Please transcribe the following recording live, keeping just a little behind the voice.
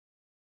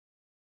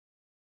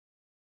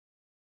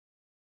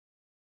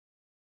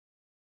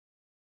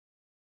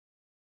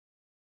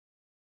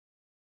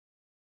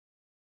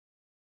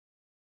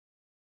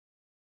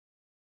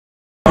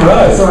All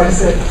right. So I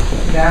said,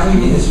 now we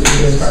need this with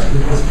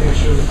this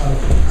picture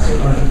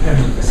of our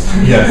appendix.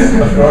 Yes,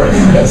 of course.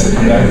 That's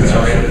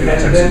exactly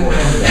right.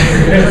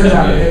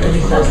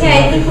 Okay, I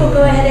think we'll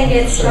go ahead and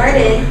get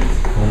started.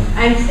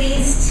 I'm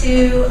pleased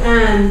to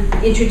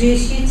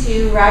introduce you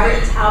to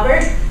Robert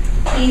Talbert.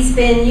 He's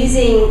been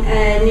using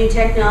a new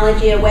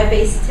technology, a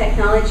web-based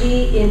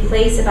technology, in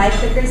place of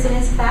iClickers in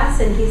his class,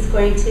 and he's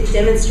going to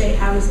demonstrate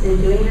how he's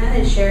been doing that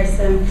and share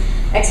some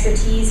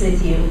expertise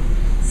with you.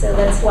 So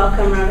let's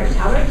welcome Robert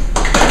Talbert.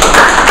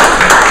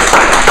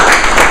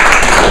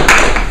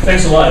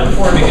 Thanks a lot.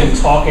 Before I begin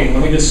talking,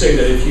 let me just say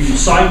that if you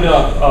signed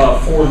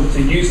up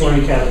to use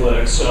Learning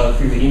Catalytics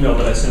through the email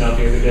that I sent out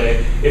the other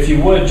day, if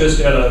you would, just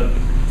at a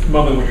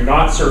moment when you're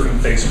not surfing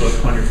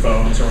Facebook on your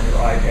phones or on your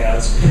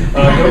iPads,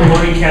 go to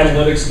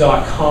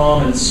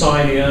learningcatalytics.com and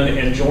sign in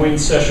and join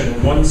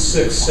session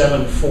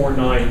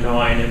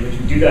 167499. And if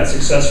you do that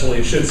successfully,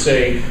 it should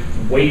say,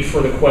 wait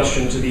for the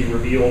question to be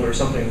revealed or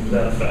something to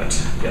that effect.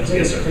 Yes,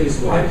 yes, sir.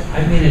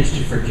 I managed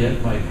to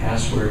forget my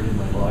password and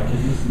my login.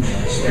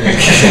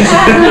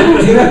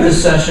 Do you have the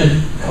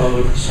session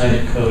code,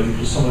 cited code?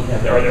 Does someone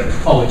have that? There.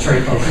 Oh, it's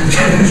right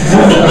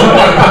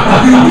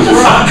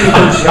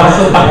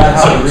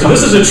So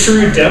this is a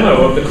true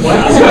demo of the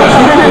class.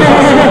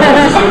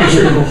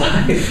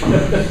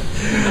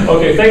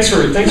 Okay, thanks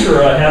for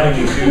having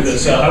me do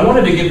this. I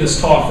wanted to give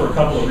this talk for a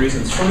couple of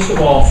reasons. First of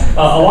all,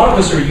 a lot of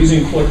us are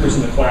using clickers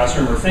in the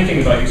classroom or thinking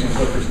about using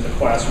clickers in the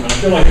classroom. And I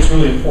feel like it's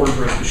really important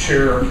for us to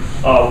share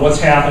what's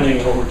happening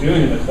and what we're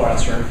doing in the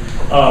classroom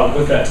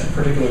with that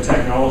particular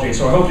technology.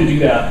 So I hope to do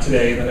that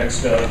today in the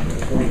next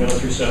 40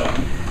 minutes or so.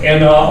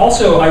 And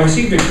also, I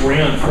received a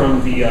grant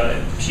from the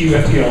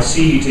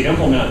PUFTLC to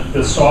implement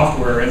this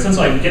software. And since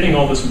I'm getting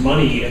all this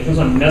money, and since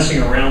I'm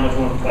messing around with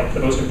one of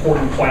the most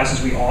important classes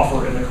we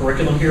offer in the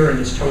curriculum here, and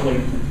just totally,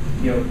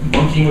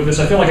 monkeying with this,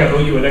 I feel like I owe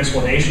you an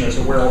explanation as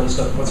to where all this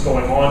stuff, what's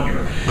going on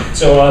here.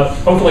 So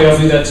hopefully I'll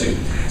do that too.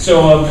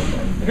 So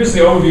here's the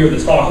overview of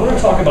the talk. We're going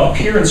to talk about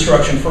peer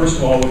instruction, first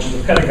of all, which is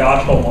a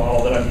pedagogical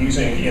model that I'm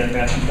using in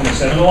Math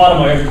 27, and a lot of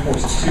my other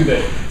courses too,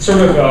 that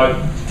sort of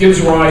gives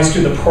rise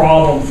to the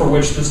problem for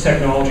which this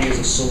technology is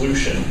a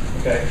solution.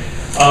 Okay.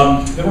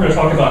 Then we're going to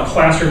talk about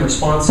classroom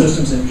response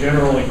systems in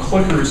general and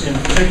clickers in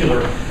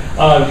particular,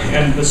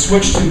 and the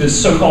switch to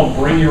this so-called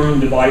bring your own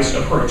device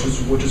approach,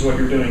 which is what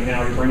you're doing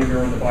now. You're bringing your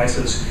own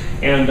devices,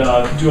 and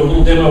do a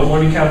little demo of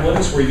Learning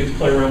Catalytics where you get to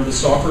play around with the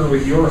software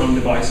with your own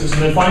devices.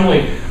 And then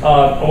finally,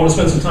 I want to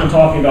spend some time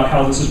talking about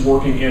how this is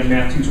working in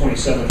Math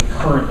 227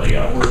 currently.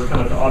 We're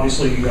kind of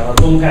obviously a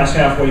little past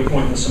halfway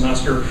point in the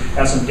semester,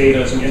 have some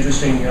data, some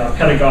interesting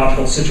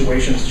pedagogical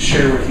situations to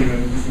share with you,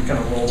 and you can kind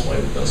of role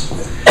play with this.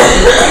 First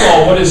of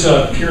all, what is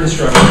peer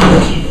instruction?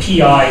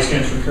 PI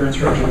stands for peer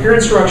instruction. Peer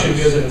instruction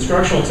is an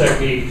instructional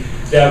technique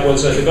that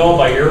was developed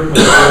by Eric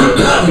McCord,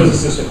 a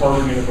physicist at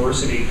Harvard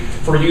University,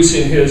 for use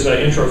in his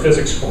intro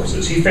physics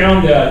courses. He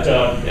found that,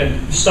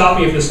 and stop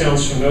me if this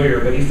sounds familiar,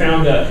 but he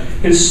found that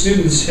his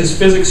students, his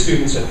physics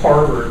students at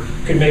Harvard,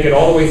 could make it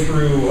all the way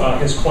through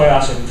his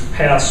class and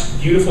pass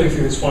beautifully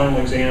through his final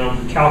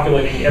exam,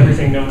 calculating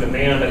everything known to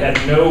man, but had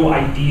no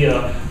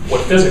idea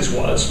what physics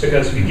was,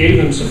 because if you gave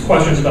them some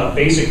questions about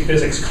basic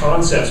physics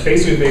concepts,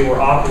 basically they were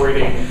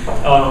operating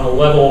on a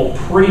level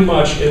pretty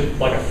much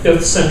like a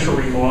 5th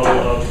century model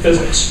of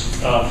physics.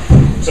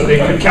 So they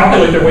could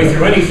calculate their way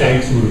through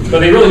anything, but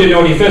they really didn't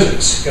know any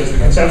physics, because the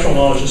conceptual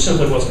knowledge just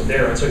simply wasn't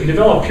there. And so he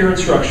developed peer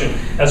instruction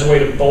as a way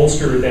to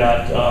bolster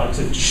that,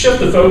 to shift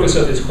the focus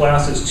of his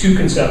classes to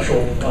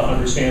conceptual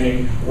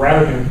understanding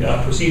rather than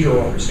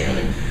procedural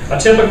understanding. A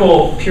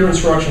typical peer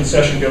instruction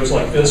session goes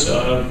like this.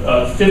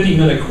 A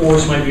 50-minute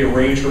course might be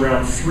arranged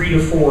around 3 to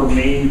 4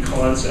 main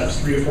concepts,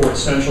 3 to 4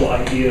 essential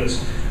ideas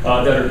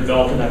that are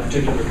developed in that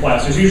particular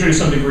class. There's usually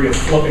some degree of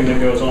flipping that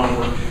goes on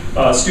where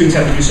students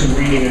have to do some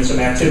reading and some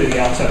activity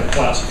outside of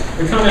class.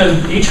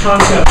 Each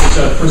concept is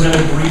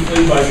presented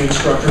briefly by the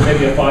instructor,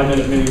 maybe a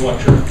 5-minute mini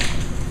lecture.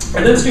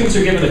 And then students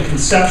are given a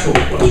conceptual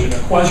question, a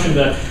question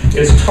that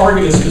is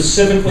targeted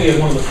specifically at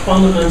one of the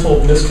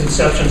fundamental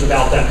misconceptions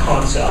about that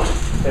concept.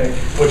 Okay,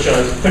 which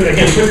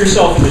again, put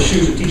yourself in the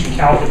shoes of teaching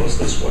calculus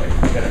this way.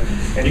 Okay,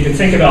 and you can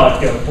think about,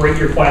 break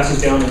your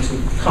classes down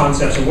into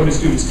concepts and what do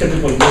students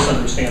typically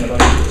misunderstand about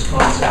each of those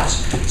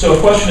concepts. So a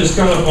question is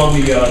thrown up on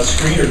the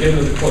screen or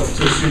given to the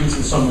students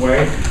in some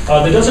way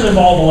that doesn't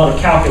involve a lot of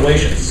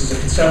calculations. This is a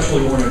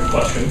conceptually oriented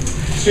question.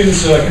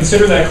 Students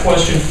consider that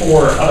question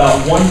for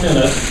about 1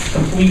 minute,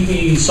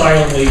 completely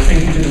silently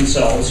thinking to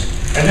themselves.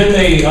 And then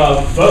they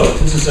vote.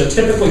 This is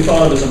typically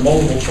thought of as a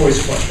multiple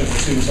choice question that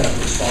students have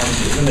to respond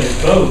to. And they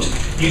vote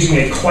using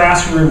a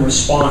classroom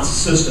response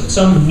system,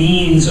 some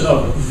means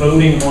of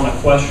voting on a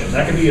question.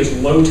 That could be as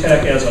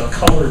low-tech as a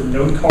colored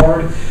note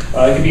card.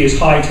 It could be as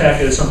high-tech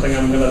as something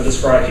I'm going to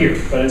describe here.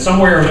 But in some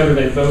way or another,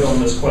 they vote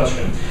on this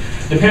question.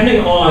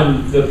 Depending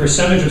on the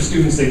percentage of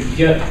students that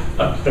get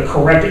the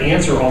correct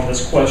answer on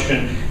this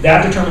question,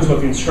 that determines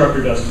what the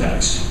instructor does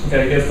next.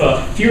 Okay, if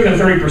fewer than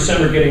 30%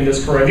 are getting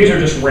this correct, these are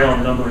just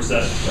round numbers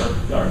that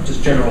are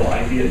just general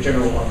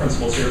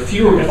principles here.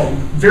 If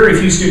very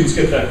few students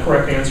get that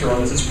correct answer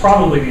on this, it's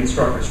probably the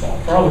instructor's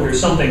fault. Probably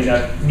there's something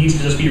that needs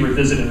to just be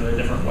revisited in a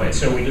different way.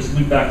 So we just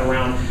loop back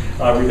around,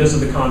 revisit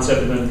the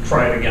concept, and then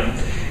try it again.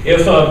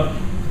 If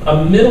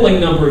a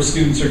middling number of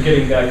students are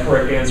getting that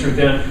correct answer,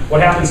 then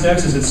what happens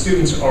next is that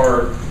students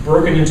are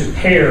broken into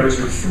pairs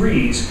or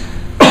threes,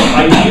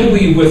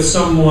 ideally with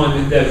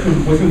someone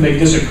with whom they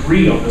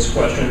disagree on this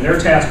question. Their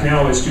task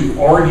now is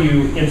to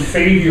argue in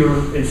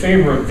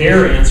favor of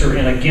their answer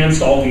and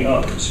against all the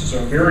others. So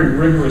a very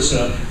rigorous,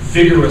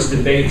 vigorous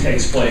debate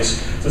takes place.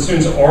 So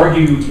students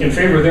argue in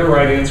favor of their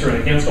right answer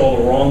and against all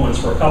the wrong ones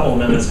for a couple of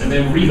minutes and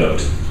then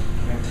revote.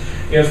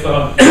 If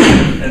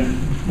and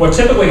what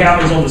typically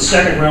happens on the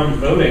second round of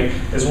voting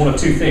is one of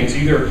two things.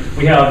 Either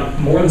we have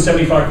more than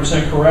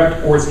 75%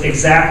 correct, or it's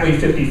exactly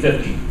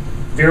 50-50.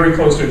 Very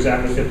close to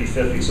exactly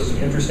 50-50. So it's an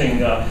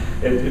interesting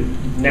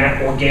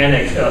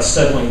organic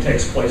settling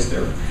takes place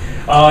there.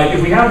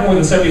 If we have more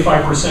than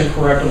 75%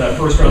 correct on that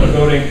first round of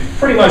voting,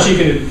 pretty much you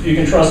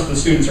can trust that the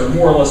students are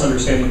more or less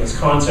understanding this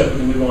concept. We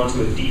can move on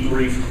to a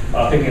debrief,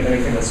 thinking of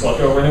anything that's left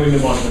over, and then we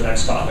move on to the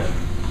next topic.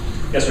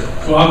 Yes, sir.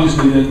 So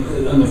obviously, then,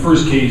 in the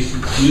first case,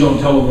 you don't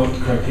tell them what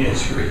the correct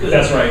answer is.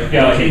 That's right.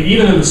 Yeah.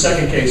 Even in the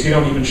second case, you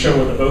don't even show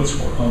what the votes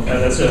were.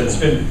 Okay.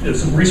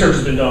 Some research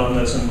has been done on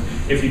this, and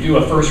if you do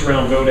a first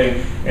round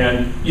voting,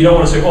 and you don't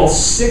want to say, well,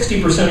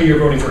 60% of you are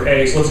voting for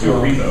A, so let's do a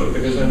revote,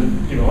 because then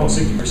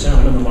 60%,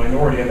 I'm in the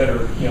minority. I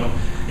better,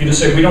 you just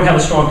say we don't have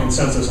a strong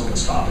consensus on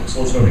this topic,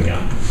 so let's vote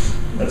again.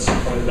 That's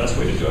probably the best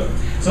way to do it.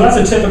 So that's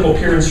a typical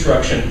peer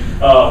instruction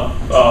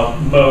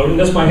mode, and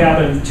this might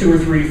happen 2 or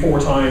 3, 4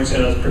 times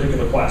in a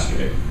particular class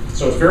meeting.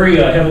 So it's very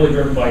heavily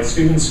driven by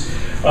students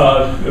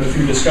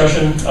through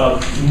discussion.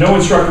 No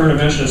instructor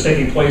intervention is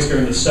taking place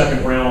during the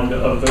second round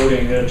of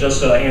voting,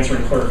 just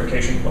answering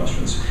clarification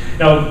questions.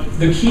 Now,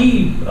 the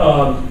key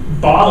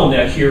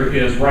bottleneck here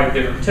is right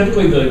there.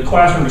 Typically, the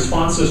classroom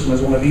response system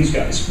is one of these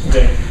guys,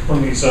 okay? One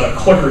of these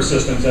clicker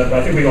systems that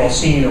I think we've all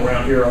seen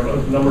around here. A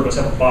number of us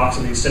have a box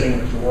of these sitting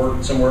in a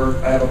drawer somewhere.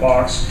 I have a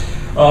box.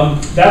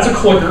 That's a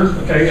clicker,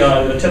 okay,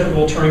 a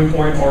typical turning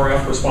point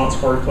RF response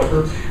card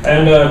clicker,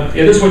 and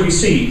it is what you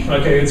see.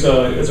 Okay, it's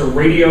a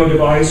radio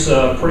device,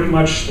 pretty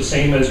much the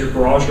same as your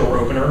garage door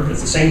opener. It's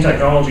the same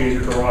technology as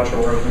your garage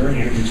door opener.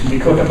 You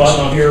click a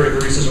button on here, it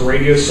releases a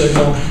radio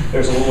signal.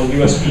 There's a little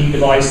USB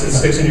device that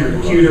sticks in your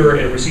computer.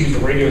 It receives the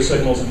radio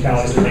signals and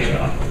tallies the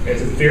data. Okay,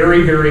 it's a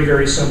very, very,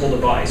 very simple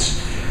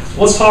device.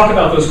 Let's talk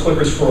about those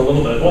clickers for a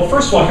little bit. Well,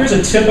 first of all, here's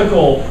a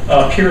typical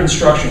peer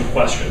instruction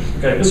question.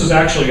 Okay, this is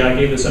actually, I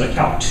gave this in a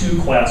Calc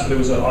 2 class, but it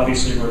was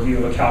obviously a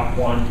review of a Calc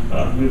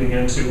 1 moving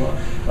into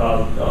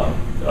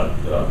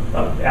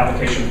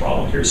application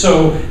problem here.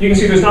 So you can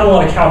see there's not a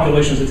lot of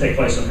calculations that take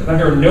place on here.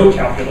 There are no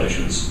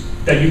calculations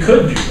that you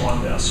could do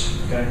on this.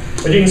 Okay,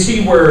 but you can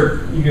see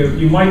where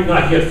you might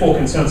not get full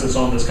consensus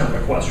on this kind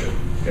of a question.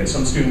 Okay,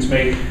 some students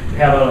may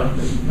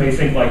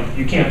think like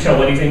you can't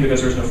tell anything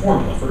because there's no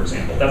formula, for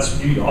example.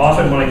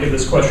 Often when I give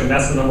this question,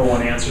 that's the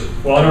 #1 answer.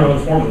 Well, I don't know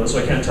the formula, so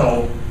I can't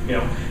tell.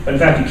 But in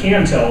fact, you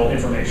can tell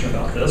information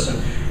about this,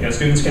 and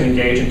students can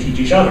engage and teach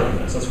each other in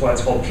this. That's why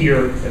it's called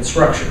peer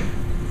instruction.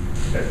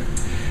 Okay,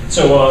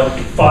 so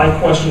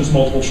 5 questions,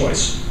 multiple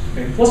choice.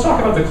 Okay. Let's talk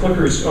about the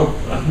clickers. Oh,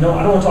 no,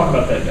 I don't want to talk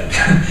about that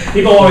yet.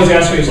 People always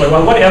ask me, it's like,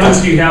 well, what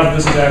evidence do you have that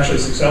this is actually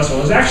successful?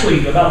 There's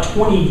actually about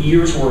 20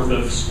 years worth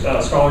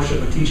of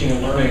scholarship of teaching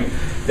and learning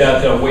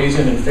that weighs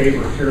in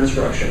favor of peer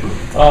instruction.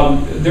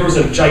 There was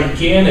a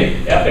gigantic,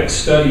 epic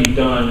study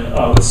done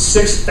with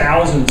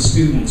 6,000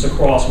 students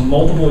across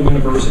multiple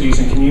universities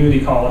and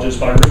community colleges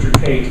by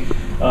Richard Pate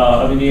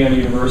of Indiana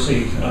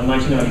University in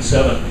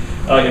 1997.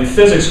 In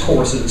physics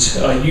courses,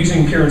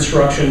 using peer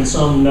instruction,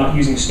 some not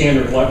using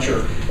standard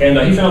lecture. And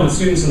he found that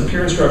students in the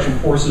peer instruction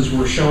courses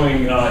were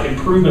showing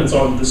improvements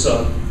on this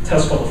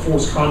test called the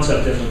force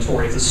concept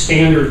inventory. It's a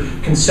standard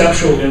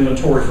conceptual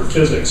inventory for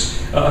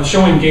physics,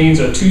 showing gains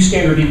of 2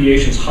 standard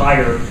deviations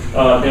higher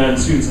than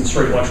students in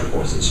straight lecture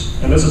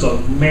courses. And this is a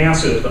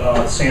massive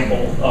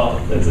sample.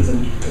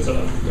 It's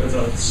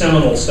a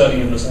seminal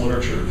study in this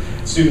literature.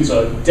 Students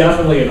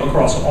definitely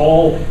across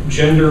all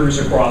genders,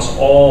 across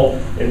all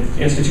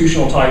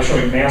institutional types,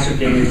 showing massive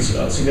gains,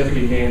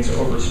 significant gains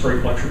over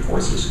straight lecture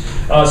courses.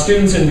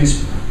 Students in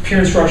these peer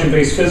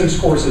instruction-based physics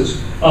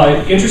courses,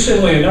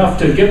 interestingly enough,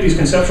 to get these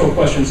conceptual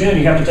questions in,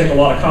 you have to take a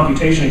lot of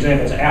computation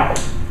examples out,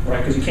 right?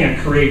 Because you can't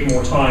create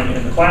more time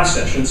in the class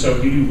session,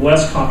 so you do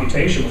less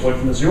computation.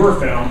 What Mazur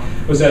found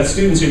was that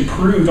students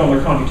improved on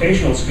their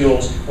computational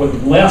skills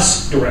with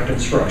less direct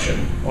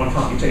instruction on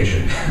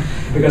computation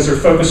because they're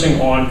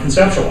focusing on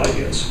conceptual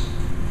ideas.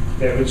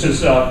 Okay, which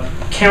is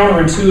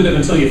counterintuitive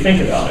until you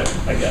think about it,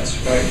 I guess,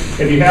 right?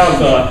 If you have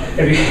a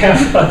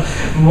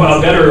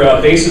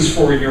better basis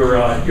for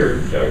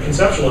your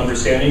conceptual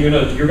understanding,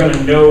 you're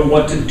gonna know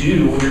what to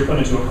do when you're put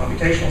into a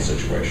computational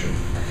situation.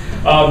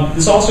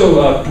 This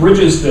also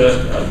bridges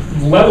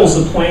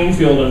levels the playing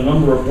field in a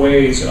number of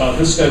ways.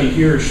 This study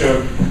here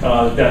showed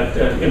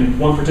that in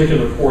one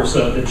particular course,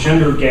 the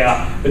gender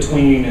gap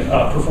between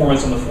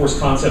performance on the force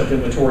concept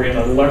inventory and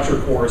the lecture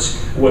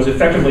course was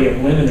effectively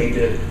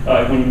eliminated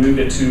when you moved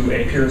it to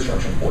a peer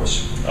instruction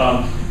course.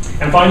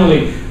 And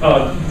finally,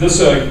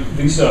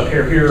 these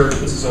pair here,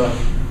 this is a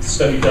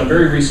study done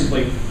very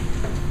recently,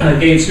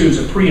 gave students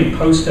a pre and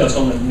post test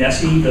on the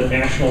NSE, the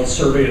National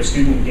Survey of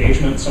Student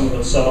Engagement, some of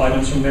the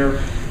sub-items from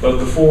there, both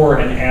before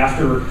and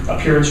after a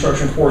peer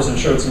instruction course, and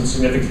showed some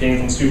significant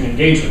gains in student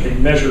engagement. They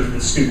measured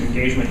the student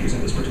engagement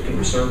using this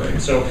particular survey.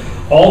 So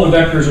all the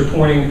vectors are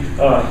pointing,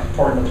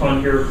 pardon the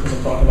pun here, because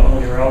I'm talking about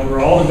linear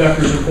algebra, all the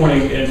vectors are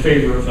pointing in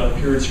favor of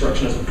peer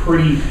instruction as a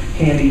pretty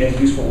handy and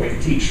useful way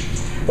to teach.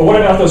 But what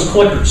about those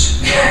clickers?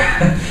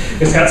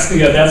 Because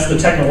that's the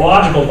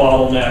technological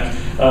bottleneck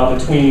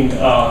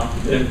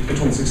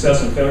between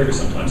success and failure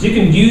sometimes. You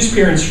can use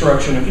peer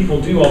instruction, and people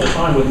do all the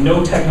time, with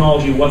no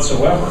technology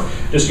whatsoever,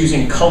 just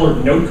using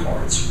colored note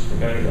cards.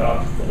 Okay?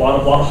 A lot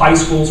of high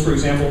schools, for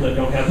example, that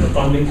don't have the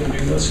funding can do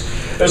this.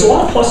 There's a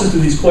lot of pluses to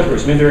these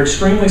clickers. I mean, they're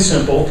extremely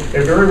simple,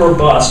 they're very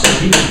robust,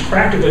 and you can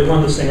practically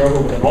run this thing over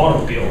with an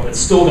automobile, and it's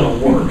still going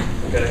to work.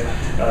 Okay?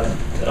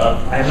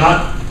 I have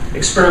not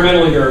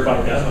experimentally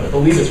verified that, but I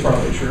believe it's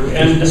probably true.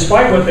 And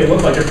despite what they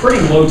look like, they're pretty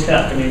low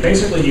tech. I mean,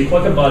 basically, you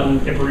click a button,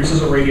 it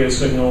produces a radio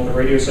signal, the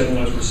radio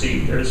signal is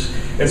received.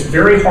 It's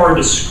very hard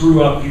to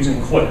screw up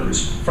using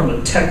clickers from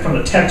the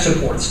tech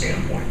support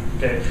standpoint.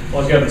 Okay,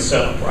 well, you got to be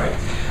set up right.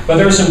 But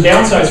there are some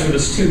downsides for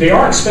this too. They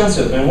are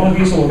expensive, and one of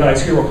these little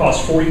guys here will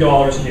cost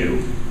 $40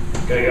 new.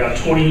 Okay,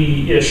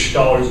 $20-ish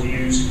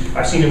used.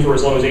 I've seen them for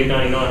as low as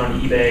 $8.99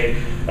 on eBay.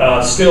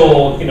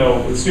 Still, you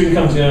know, the student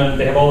comes in,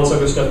 they have all this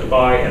other stuff to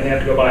buy, and they have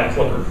to go buy a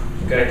clicker.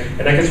 Okay, and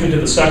that gets me to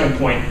the second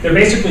point. They're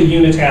basically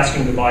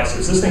unitasking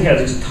devices. This thing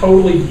is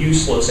totally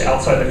useless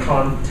outside the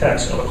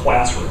context of a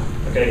classroom.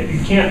 Okay,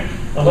 you can't,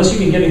 unless you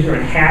can get in here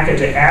and hack it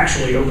to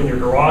actually open your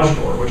garage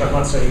door, which I'm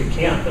not saying you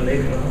can't, but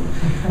maybe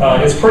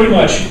it's pretty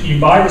much, you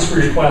buy this for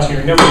your class and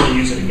you're never going to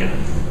use it again.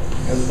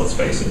 Let's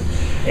face it.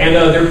 And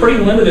they're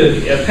pretty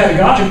limited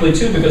pedagogically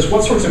too, because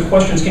what sorts of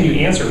questions can you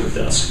answer with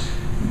this?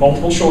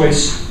 Multiple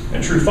choice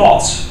and true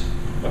false.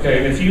 Okay,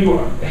 and if you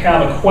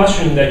have a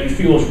question that you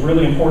feel is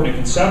really important and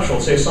conceptual,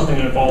 say something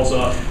that involves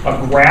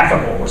a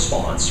graphical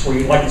response, where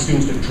you'd like the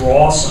students to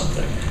draw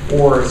something,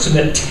 or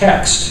submit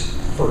text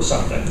for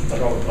something,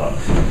 like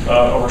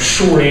or a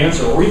short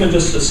answer, or even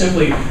just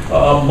simply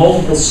a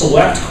multiple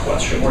select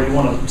question where you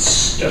want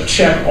to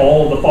check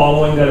all of the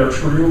following that are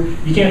true,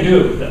 you can't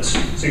do it with this.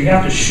 So you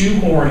have to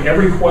shoehorn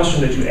every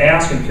question that you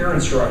ask in peer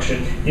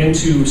instruction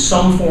into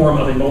some form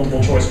of a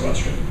multiple choice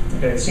question.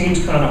 Okay, it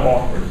seems kind of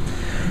awkward.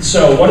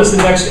 So what is the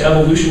next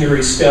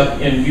evolutionary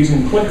step in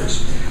using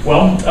clickers?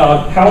 Well,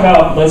 how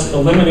about let's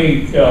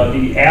eliminate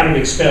the added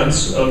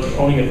expense of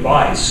owning a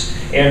device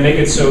and make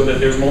it so that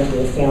there's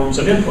multiple forms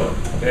of input.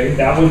 Okay,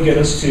 that would get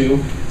us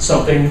to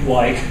something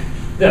like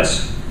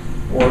this,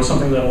 or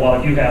something that a lot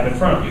of you have in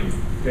front of you.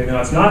 Okay,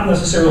 now it's not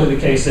necessarily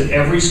the case that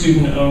every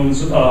student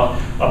owns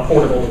a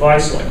portable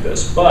device like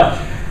this, but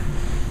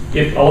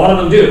a lot of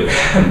them do.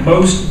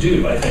 Most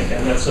do, I think,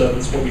 and that's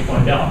what we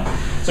find out.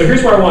 So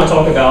here's where I want to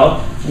talk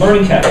about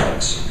learning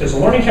catalytics, because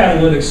learning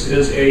catalytics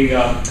is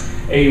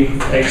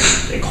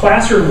a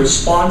classroom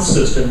response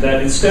system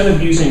that, instead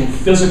of using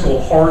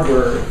physical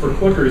hardware for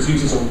clickers,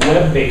 uses a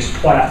web-based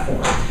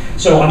platform.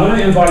 So I'm going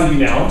to invite you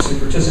now to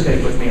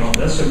participate with me on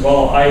this, and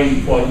while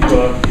you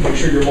make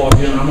sure you're logged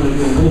in, I'm going to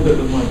do a little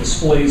bit with my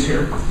displays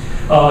here.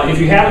 If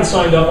you haven't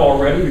signed up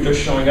already, you're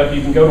just showing up,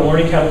 you can go to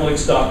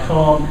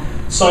learningcatalytics.com,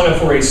 sign up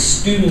for a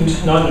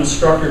student, not an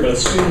instructor, but a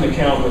student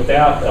account with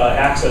that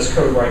access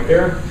code right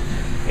there.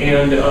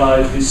 And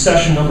the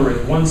session number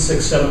is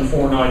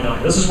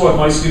 167499. This is what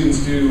my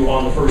students do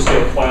on the first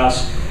day of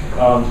class,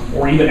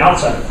 or even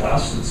outside of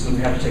class. This doesn't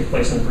have to take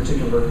place in a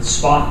particular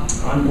spot.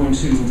 I'm going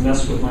to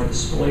mess with my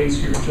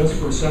displays here just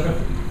for a second.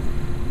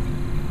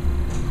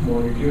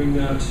 While you're doing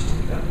that,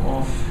 take that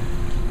off.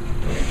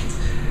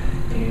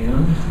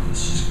 And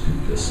let's just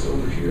put this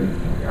over here.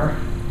 There we are.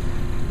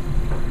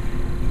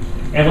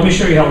 And let me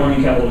show you how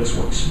learning catalytics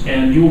works.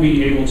 And you will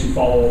be able to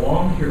follow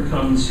along. Here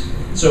comes.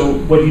 So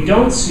what you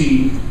don't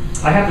see,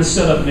 I have this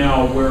set up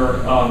now where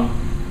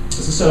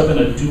this is set up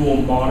in a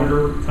dual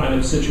monitor kind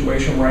of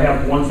situation where I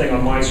have one thing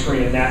on my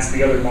screen and that's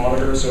the other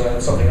monitor, so I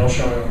have something else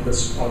showing on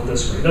this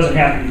screen. It doesn't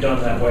have to be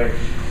done that way,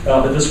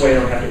 but this way I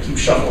don't have to keep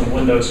shuffling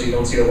windows so you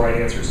don't see the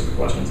right answers to the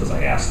questions as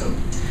I ask them.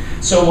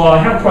 So I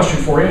have a question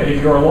for you.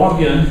 If you are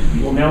logged in,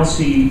 you will now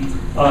see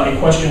a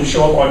question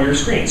show up on your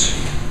screens.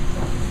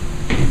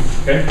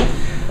 Okay.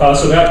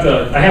 So that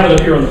I have it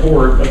up here on the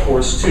board, of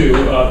course, too,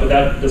 but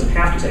that doesn't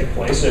have to take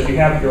place. So if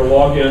you're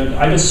logged in,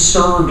 I just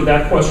served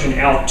that question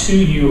out to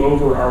you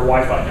over our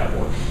Wi-Fi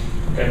network.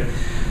 Okay.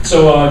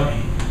 So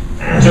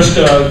just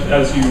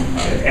as you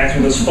answer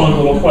this fun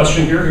little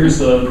question here, here's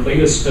the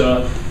latest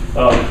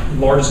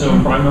largest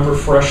known prime number,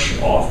 fresh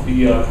off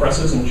the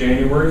presses in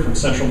January from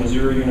Central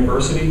Missouri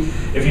University.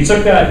 If you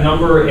took that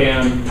number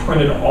and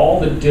printed all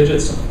the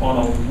digits on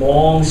a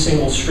long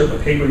single strip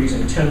of paper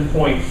using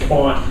 10-point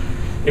font,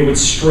 it would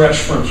stretch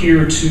from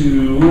here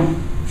to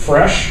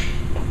Fresh,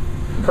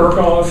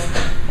 Kirchhoff,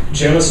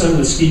 Jemison,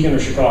 Muskegon, or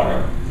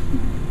Chicago.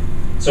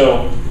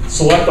 So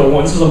select the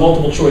one. This is a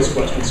multiple choice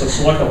question, so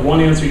select the one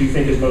answer you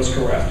think is most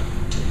correct.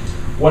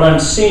 What I'm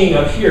seeing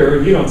up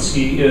here, you don't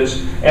see,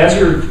 is as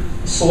you're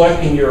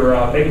selecting your,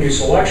 making your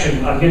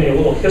selection, I'm getting a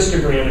little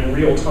histogram in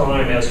real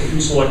time as to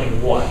who's selecting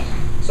what.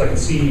 So I can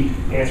see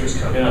answers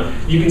come in.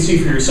 You can see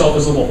for yourself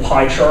this little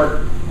pie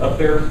chart up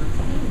there.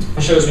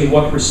 It shows me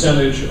what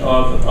percentage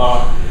of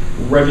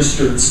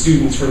registered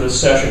students for this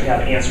session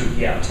have answered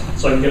yet.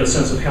 So I can get a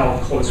sense of how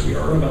close we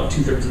are, about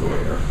 2/3 of the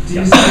way there. Do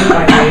you see it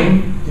by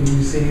name? Did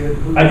you see it?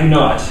 I do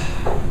not.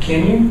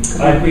 Can you?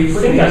 I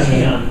think I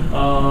can.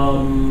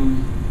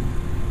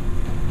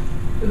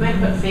 We might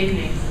put fake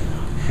names in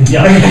though.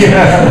 Yeah,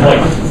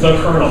 like the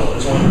Colonel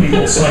is one of the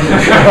people saying.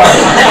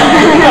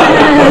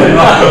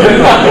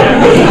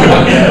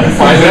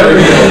 Finds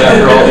everything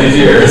after all these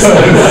years.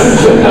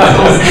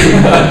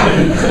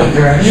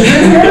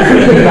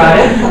 Got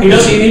it.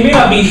 He may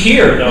not be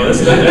here though. That's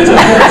an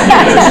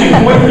interesting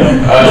point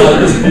though.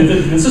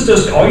 This is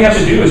just, all you have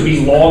to do is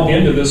be logged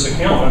into this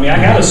account. I mean, I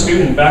had a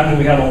student back when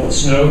we had all the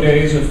snow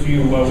days a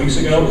few weeks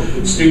ago,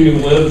 a student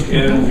who lived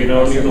in,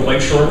 near the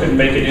lakeshore, couldn't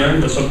make it in,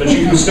 but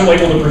she was still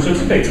able to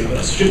participate in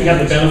this. She didn't have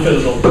the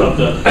benefit of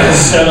the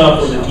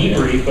setup or the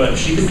debrief, but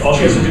all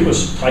she has to do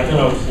is type in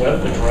a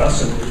web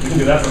address, and you can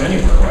do that from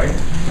anywhere, right?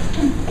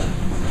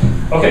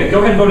 Okay, go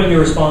ahead and vote in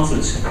your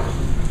responses.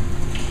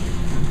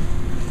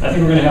 I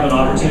think we're going to have an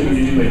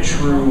opportunity to do a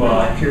true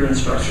peer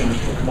instruction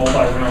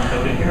multi-round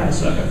voting here in a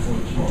second.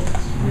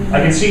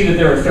 I can see that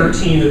there are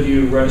 13 of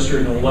you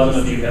registered and 11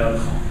 of you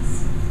have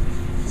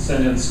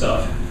sent in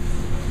stuff.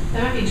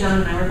 That might be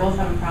John and I. We're both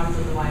having problems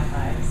with the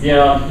Wi-Fi.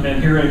 Yeah,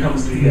 and here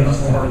comes the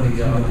part of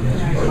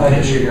the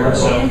issue here.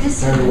 So,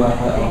 Is it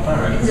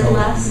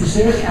last,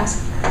 we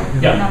ask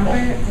yeah. number?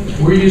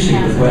 We're using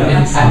the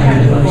web.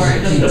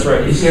 That's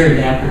right. Is there an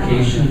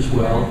application as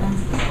well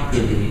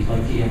in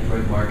the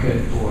Android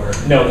market, or?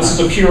 No, this is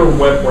a pure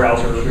web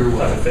browser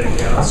type of thing.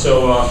 Yeah.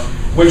 So,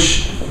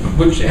 which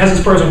has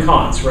its pros and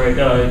cons, right?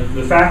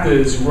 The fact that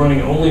it's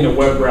running only in a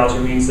web browser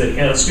means that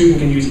a student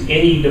can use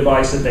any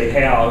device that they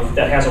have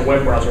that has a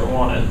web browser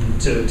on it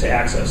to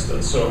access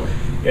this. So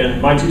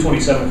in my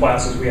 227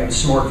 classes, we have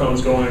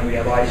smartphones going, we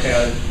have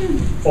iPad,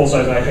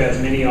 full-size iPads,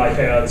 mini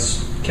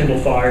iPads, Kindle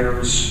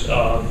Fires,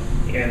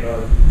 and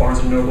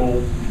Barnes &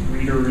 Noble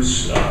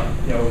readers,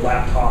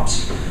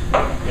 laptops,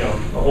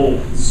 a whole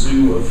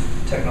zoo of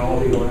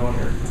technology going on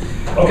here.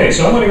 Okay,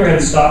 so I'm going to go ahead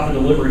and stop the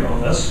delivery on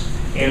this.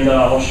 And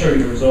I'll show you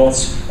the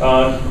results.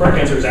 Correct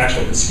answer is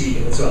actually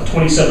Muskegon. It's about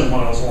 27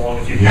 miles long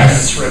if you cut that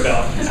strip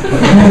out.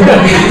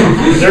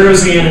 There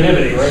goes the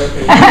anonymity, right?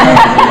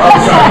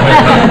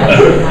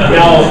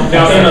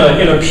 now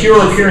in a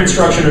pure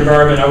instruction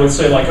environment, I would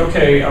say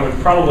I would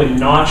probably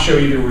not show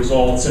you the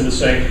results and to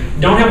say,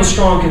 don't have a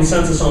strong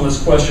consensus on this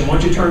question. Why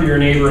don't you turn to your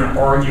neighbor and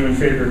argue in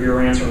favor of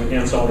your answer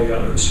against all the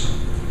others?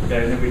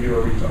 Okay, and then we do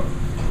a revote.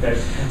 Okay,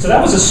 so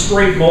that was a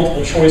straight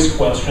multiple choice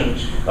question.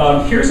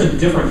 Here's a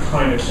different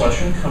kind of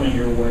question coming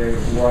your way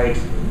right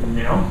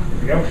now.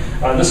 Here we go.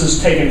 This is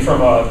taken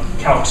from a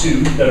Calc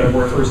 2 that I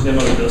first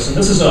demoed this, and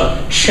this is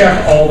a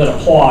check all that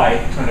apply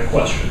kind of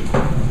question.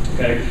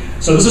 Okay,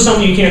 so this is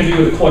something you can't do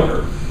with a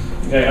clicker.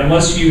 Okay,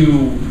 unless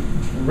you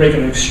make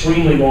an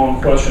extremely long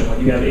question,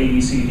 like you have A,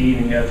 B, C, D,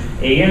 and you have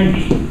A and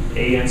B,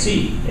 A and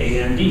C,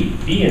 A and D,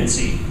 B and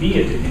C,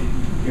 B and D.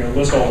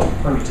 List all the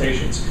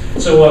permutations.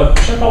 So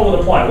check all that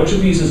apply. Which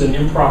of these is an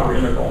improper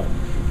integral?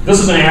 This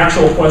is an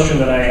actual question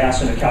that I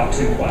asked in a Calc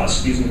 2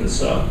 class using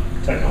this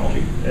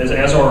technology,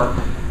 as are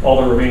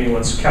all the remaining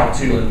ones, Calc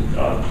 2 and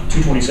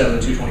 227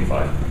 and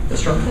 225.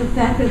 Yes, sir? The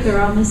fact that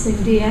they're all missing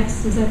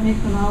dx, does that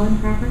make them all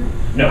improper?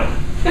 No.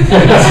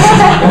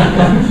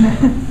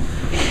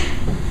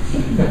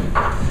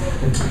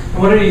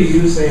 What are you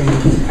using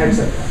to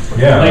typeset that?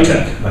 Yeah,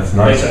 LaTeX. that's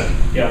nice.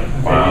 LaTeX,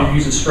 yeah. Wow. It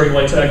uses straight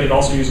LaTeX. It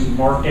also uses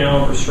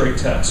Markdown or straight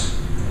text.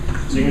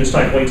 So you can just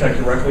type LaTeX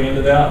directly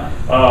into that.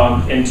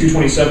 In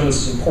 227,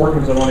 this is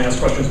important because I want to ask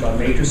questions about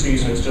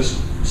matrices, and it's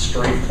just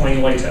straight,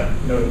 plain LaTeX.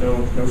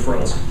 No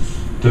frills.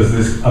 Does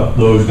this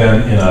upload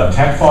then in a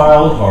TeX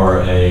file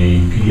or a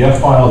PDF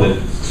file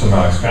that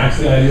somehow extracts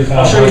the ideas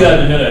out? I'll show you that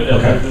in a minute.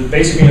 Okay. The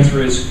basic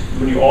answer is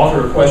when you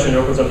author a question, it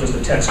opens up just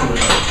a text window.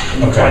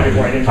 And you type it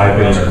right into Type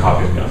the it in browser. or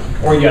copy it.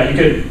 Yeah. Or yeah, you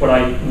could, what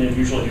I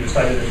usually do is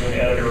type it into an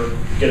editor,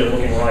 get it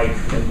looking right,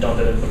 and dump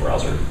it into the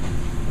browser.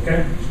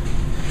 Okay?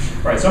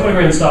 All right, so I'm going to go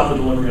ahead and stop the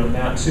delivery on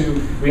that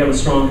too. We have a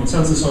strong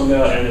consensus on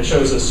that, and it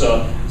shows us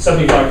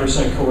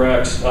 75%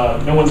 correct.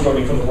 No one's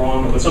voting for the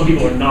wrong one, but some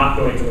people are not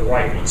voting for the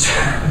right ones.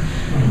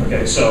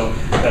 Okay, so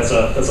that's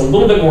a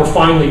little bit more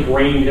finely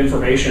grained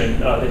information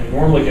than you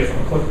normally get from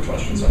a clicker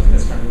question, so I think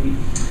that's kind of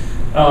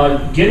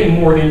neat. Getting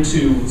more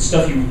into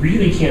stuff you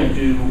really can't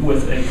do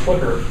with a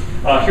clicker.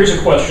 Here's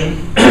a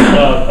question,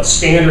 a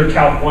standard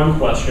Calc 1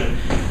 question.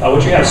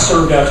 What you have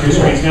served out to your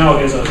screens now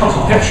is a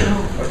picture,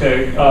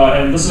 okay?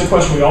 And this is a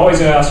question we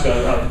always ask,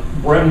 a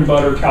bread and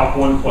butter Calc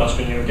 1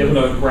 question. You know, given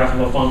a graph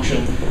of a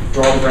function,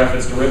 draw the graph of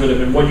its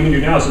derivative. And what you can do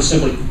now is just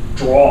simply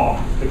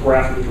draw the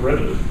graph of the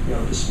derivative. You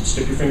know, just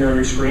stick your finger on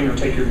your screen or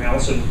take your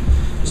mouse and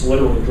just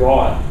literally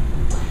draw it.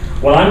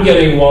 What I'm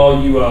getting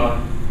while you,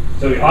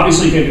 so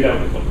obviously you can't do that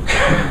with a clicker.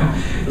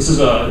 This is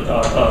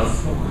a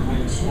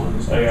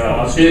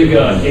big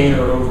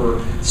gainer over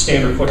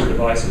standard clicker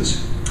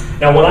devices.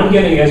 Now what I'm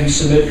getting as you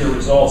submit your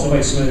results,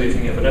 nobody submitted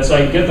anything yet, but as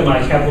I get them, I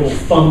have little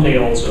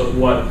thumbnails of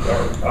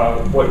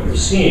what you're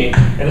seeing,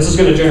 and this is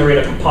going to generate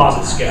a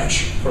composite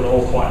sketch for the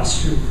whole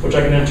class, which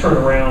I can then turn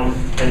around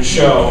and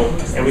show,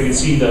 and we can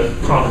see the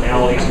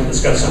commonalities and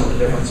discuss some of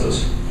the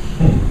differences.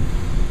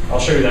 I'll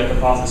show you that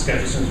composite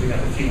sketch as soon as we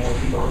have a few more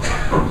people.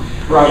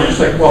 Robert, just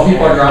like while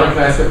people are drawing,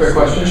 can I ask a quick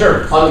question?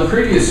 Sure. On the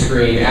previous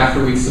screen,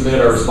 after we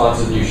submitted our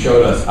responses and you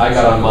showed us, I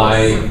got on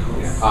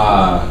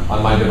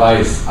my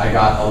device, I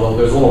got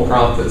there's a little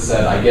prompt that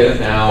said, I get it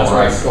now, That's or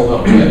right. I still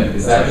don't get it.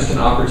 Is that just an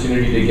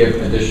opportunity to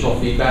give additional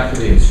feedback to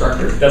the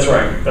instructor? That's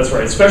right. That's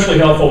right. Especially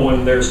helpful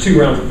when there's 2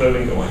 rounds of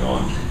voting going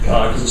on,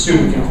 because the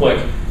student can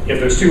click. If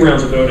there's 2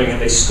 rounds of voting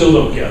and they still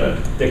don't get it,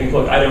 they can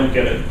click, I don't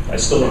get it, I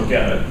still don't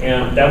get it.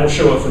 And that will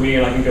show up for me,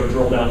 and I can go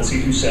drill down to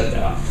see who said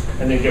that.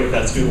 And then get with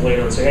that student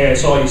later and say, hey, I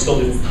saw you still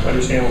didn't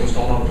understand what was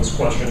going on with this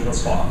question,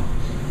 let's talk.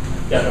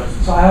 Yeah.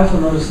 So I also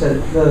noticed that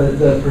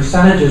the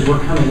percentages were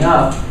coming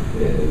up,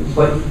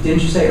 but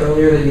didn't you say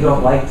earlier that you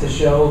don't like to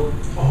show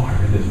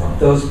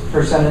those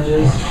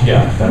percentages?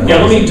 Yeah,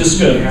 let me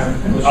just,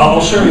 I'll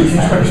show you.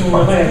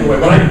 What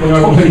I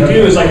can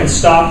do is I can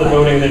stop the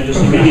voting and then just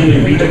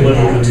immediately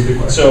re-deliver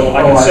it. So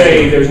I can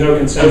say there's no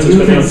consensus,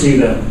 but they don't see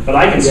them. But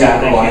I can see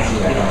that they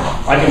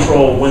can't. I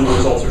control when the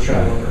results are shown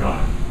and when they're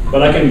not.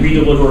 But I can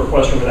re-deliver a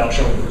question without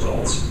showing the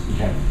results.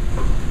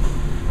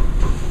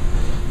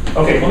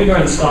 Okay, let me go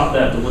ahead and stop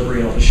that delivery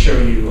and I'll just show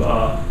you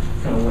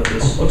kind of what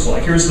this looks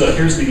like. Here's the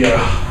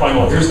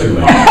final, here's the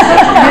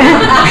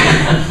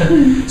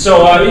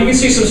So you can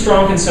see some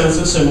strong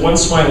consensus and one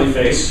smiley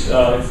face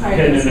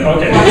hidden in there.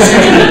 Okay.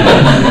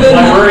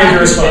 Librarian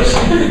response.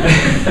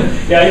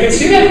 Yeah, you can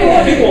see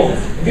that people,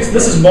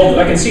 this is multiple,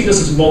 I can see this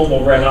is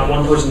multiple red, not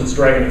one person that's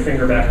dragging their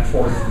finger back and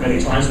forth many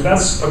times. But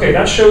that's, okay,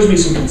 that shows me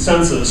some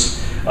consensus.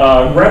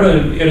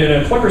 Rather than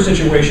in a clicker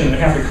situation, I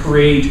have to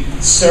create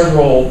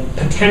several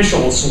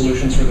potential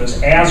solutions for this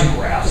as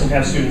graphs and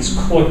have students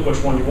click which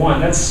one you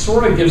want. That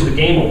sort of gives the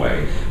game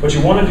away. What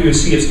you want to do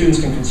is see if students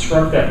can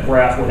construct that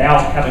graph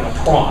without having a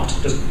prompt.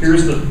 Just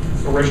here's the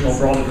original,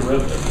 draw the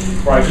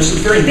derivative. Right? Just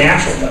it's very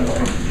natural that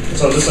way.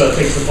 So this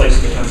takes the place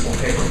of the pencil and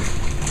paper.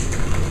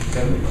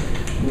 Okay.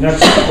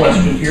 Next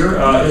question here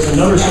is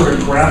another sort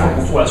of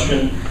graphical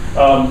question.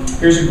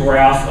 Here's a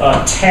graph.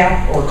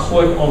 Tap or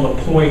click on the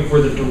point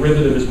where the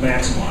derivative is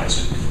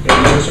maximized. Okay,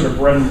 another sort of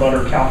bread and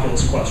butter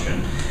calculus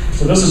question.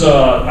 So this is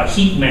a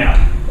heat map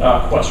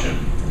question.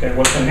 Okay,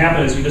 what's going to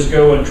happen is you just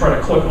go and try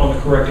to click on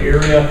the correct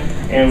area,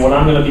 and what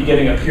I'm going to be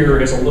getting up here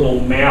is a little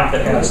map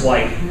that has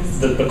like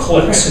the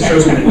clicks. It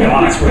shows me the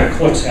dots where the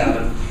clicks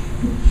happen.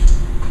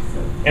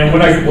 And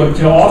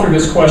to author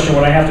this question,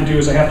 what I have to do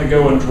is I have to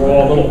go and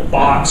draw a little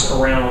box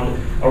around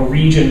a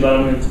region that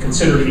I'm going to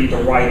consider to be the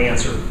right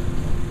answer.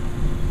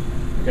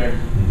 Okay.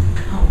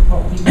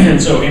 And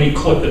so any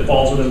click that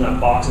falls within that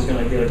box is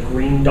going to get a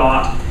green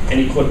dot.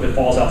 Any click that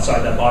falls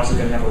outside that box is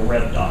going to have a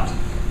red dot.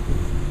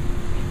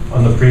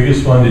 On the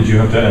previous one, did you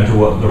have to enter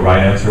what the right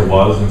answer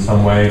was in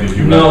some way? Did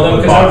you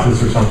put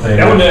boxes or something?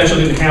 That one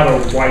actually didn't have a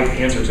right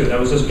answer to it. That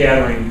was just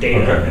gathering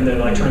data, okay. And then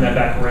I turned that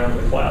back around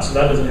to the class. So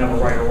that doesn't have a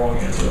right or wrong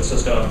answer. It's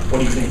just what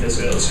do you think this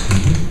is?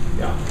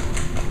 Yeah.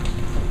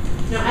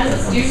 Now, as a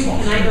student,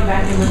 can I go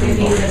back and look at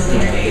these at a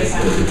later date?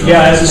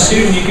 Yeah, as a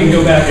student, you can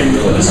go back and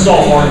this is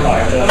all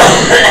archived.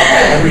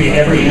 Every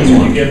answer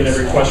you give and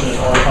every question is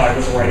archived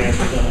with the right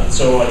answers in it.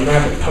 So you don't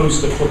have to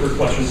post the clicker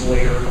questions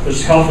later.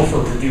 It's helpful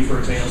for review for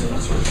exams and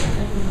that sort of thing.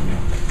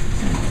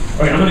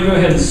 All right, I'm going to go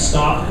ahead and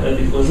stop the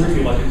delivery. If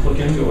you'd like to click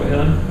in, go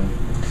ahead.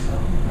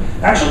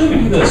 Actually, let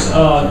me do this.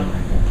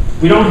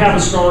 We don't have a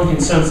strong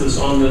consensus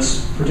on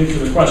this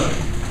particular question.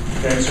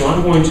 Okay, so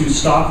I'm going to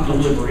stop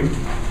delivery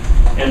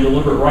and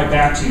deliver it right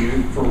back to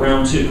you for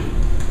round 2.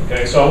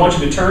 Okay, so I want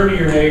you to turn to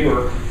your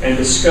neighbor and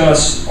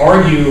discuss,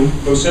 argue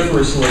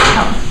vociferously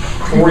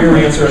for your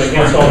answer and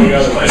against all the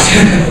other ones.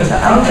 Take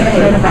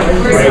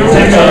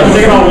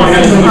about 1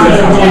 minute.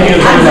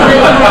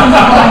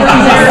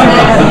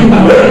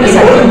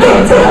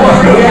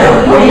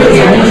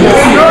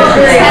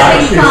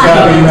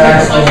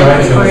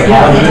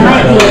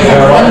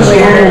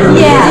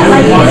 Yeah,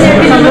 like is there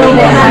going to be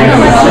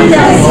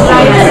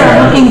I'm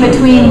looking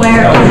between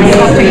where I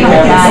have to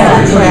put that.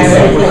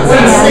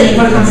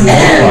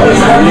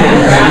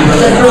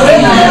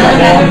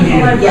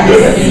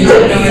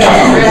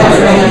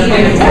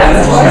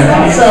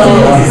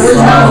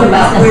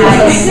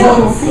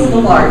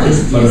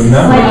 largest. But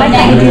remember, Like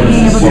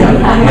being able to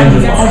have a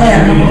choice.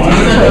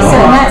 So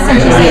in that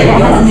sense, you say that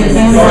has an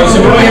advantage. All right,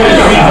 so we're going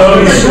to read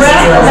those.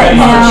 But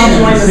now,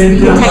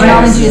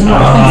 technology is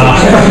more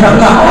expensive.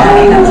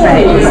 That's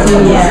right.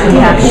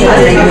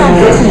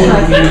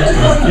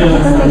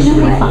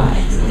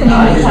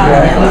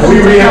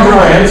 we re-enter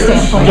our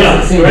answers?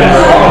 Yeah. If you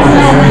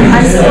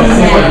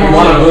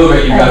want to move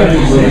it, you got to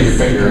keep moving your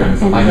finger.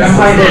 And like that's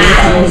I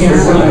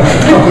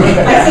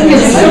think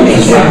it's still be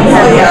sure. Or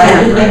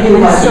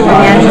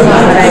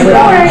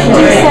do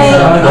you say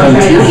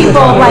two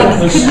people, like,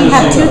 could we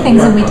have two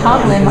things and we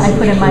toggle them? I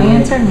put in my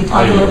answer and we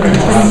toggle over and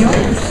put in yours.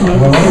 You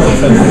know,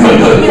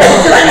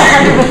 it's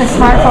harder with a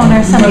smartphone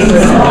or something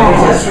small.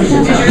 But,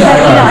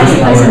 I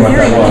suppose in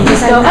theory, we could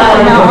just go, oh,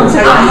 now I'll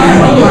put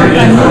my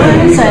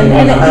yours,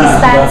 and at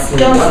least that's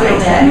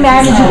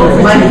manageable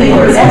for two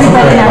people.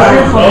 Everybody in our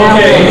group will now.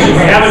 Okay, if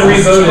we haven't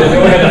re-voted, go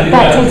ahead and do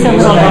That that. takes a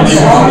little bit.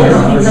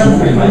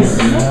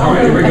 All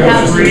right, here we go.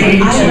 3,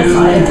 2,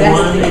 1,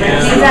 and...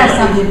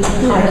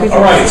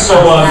 All right, so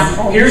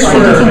here's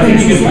where I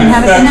think you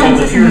can effect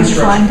the peer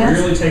instruction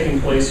really taking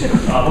place here.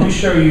 Let me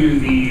show you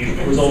the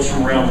results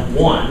from round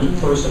 1,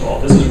 first of all.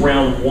 This is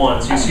round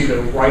 1, so you see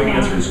the right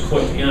answers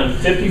clicked in. Only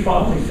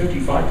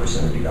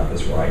 55% of you got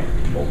this right.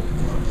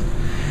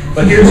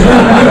 But here's...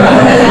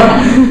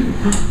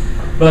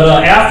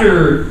 But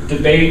after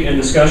debate and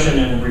discussion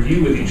and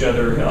review with each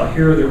other,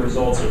 here are the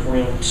results of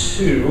round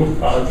 2,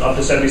 up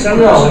to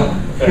 77%.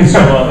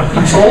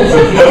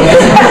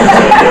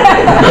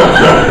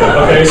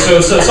 Okay, so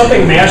so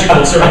something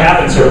magical sort of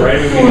happens here, right?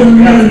 We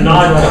have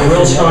not a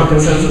real strong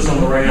consensus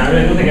on the right now. I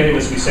don't think any of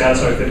us would be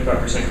satisfied with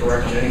 55%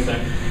 correct on anything.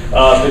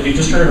 But you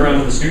just turn it around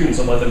to the students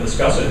and let them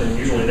discuss it, and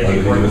usually they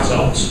can correct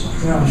themselves.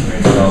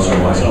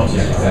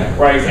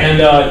 Right, and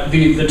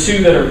the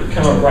two that are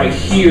kind of right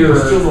here,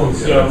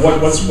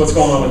 what's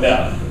going on with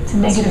that? It's a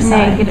negative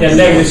sign. Yeah,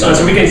 negative sign.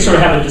 So we can sort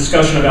of have a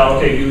discussion about,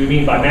 okay, do we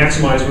mean by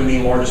maximize, we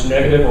mean largest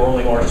negative or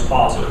only largest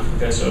positive?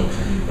 Okay, so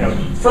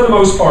for the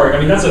most part, I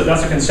mean, that's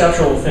a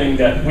conceptual thing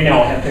that we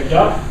now have picked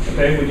up.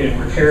 Okay, we can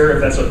repair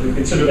if that's what we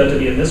consider that to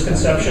be a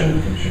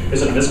misconception.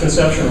 Is it a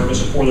misconception or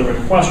just a poorly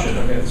written question?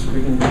 Okay, so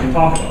we can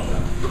talk about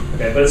that.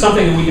 Okay, but it's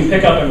something that we can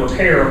pick up and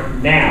repair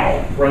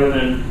now rather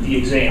than the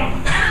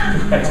exam,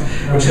 right?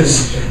 Which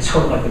is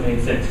sort of like the main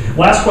thing.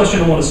 Last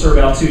question I want to serve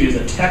out to you is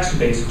a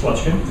text-based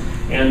question.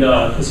 And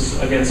this is,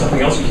 again,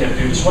 something else you can't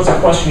do. Just what's a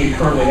question you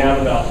currently have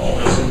about all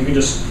this? And you can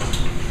just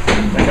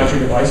take out your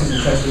devices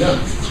and text it in.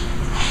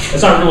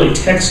 It's not really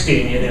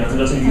texting it in. It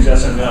doesn't use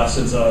SMS.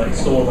 It's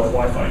still over a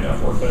Wi-Fi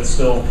network, but it's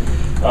still,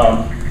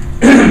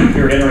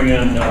 you're entering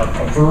in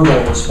a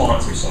verbal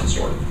response of some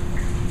sort.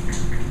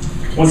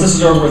 Once this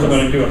is over with, I'm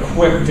going to do a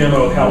quick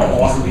demo of how to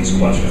author these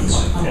questions.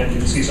 And you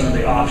can see some of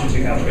the options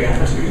you have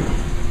available to you.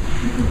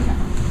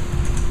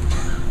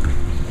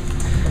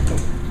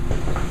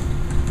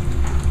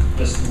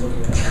 Just look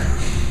at that.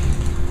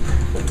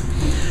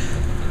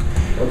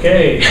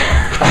 Okay.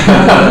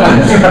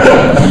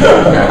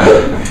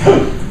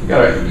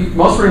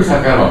 Most rooms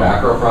have kind of a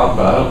macro problem,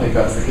 but I don't think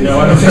that's the case. No,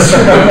 I don't think so.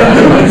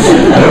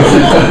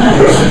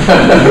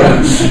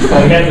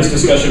 We had this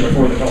discussion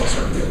before the call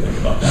started. Think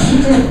about that.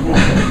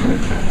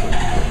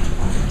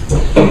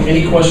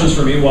 Any questions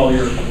for me while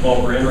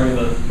we're entering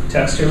the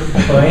text here?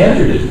 But I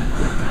entered it.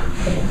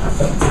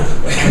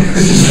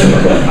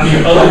 I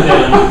mean, other than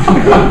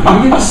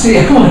You can see, I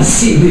want to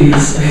see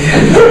these.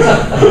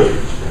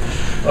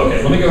 okay,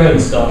 let me go ahead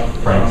and stop.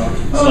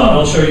 Stop.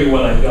 I'll show you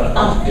what I've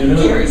got.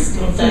 Gary's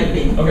still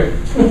typing. Okay.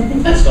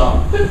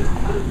 Stop.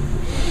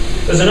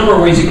 There's a number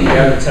of ways you can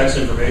gather text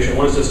information.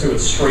 One is just do a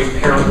straight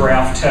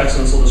paragraph text,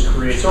 and this will just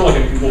create sort of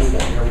like a Google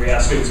form. Where we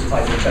ask students to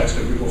type in text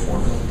in a Google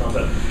form.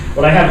 But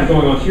what I have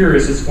going on here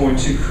is it's going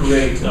to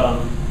create.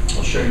 I'll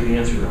show you the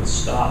answer. I'll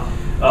stop.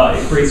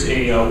 It creates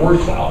a word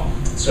cloud.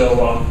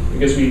 So it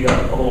gives me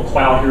a little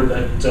cloud here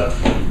that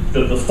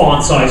the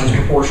font size is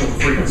proportional to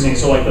frequency.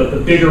 So like the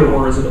bigger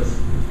words are the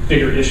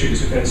bigger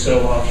issues. Okay,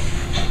 so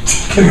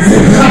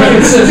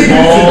it says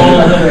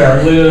long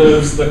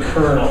lives the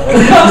colonel.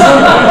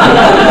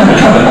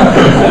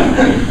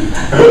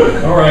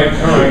 All right.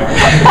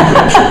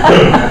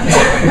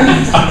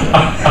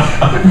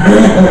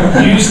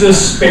 Use this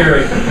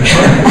sparingly.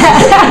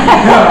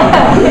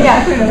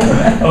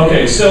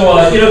 Okay, so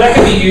that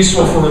can be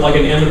useful for like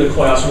an end of the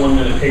class 1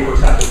 minute paper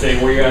type of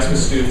thing where you're asking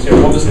students,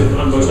 what was the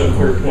most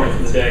unclear point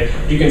for the day?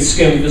 You can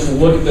skim, just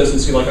look at this and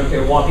see like, okay,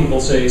 a lot of people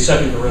say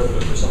second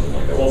derivative or something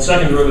like that. Well,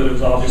 second derivative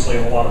is obviously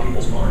in a lot of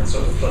people's minds,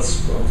 so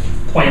let's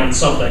plan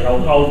something.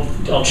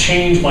 I'll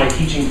change my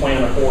teaching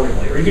plan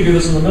accordingly. Or you can do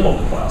this in the middle of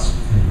the class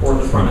or in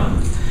the front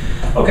end.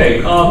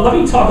 Okay, let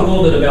me talk a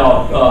little bit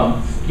about,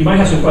 you might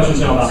have some questions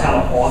now about how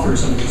to author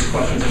some of these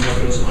questions and what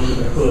goes under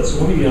the hood. So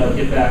let me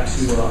get back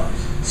to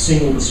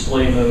single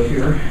display mode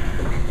here.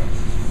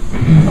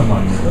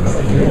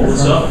 Pull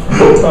this up.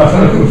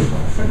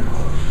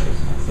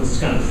 This is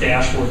kind of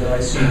dashboard that I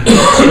see.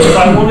 So if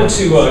I wanted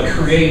to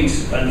create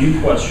a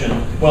new question,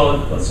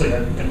 well, let's say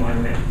in my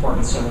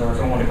department seminar,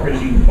 if I want to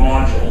create a new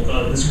module,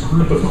 this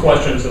group of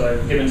questions that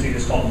I've given to you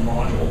is called a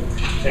module.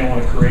 Say I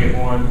want to create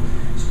one,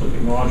 just click a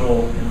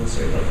module, and let's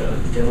say like a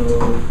demo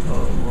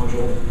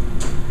module,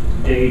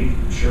 date,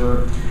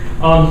 sure.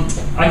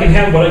 I can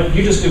have what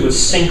you just did was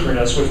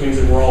synchronous, which means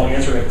that we're all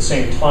answering at the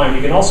same time.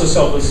 You can also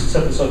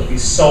set this up to be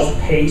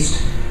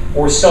self-paced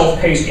or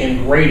self-paced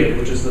and graded,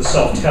 which is the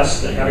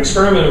self-test thing. I've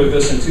experimented with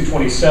this in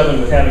 227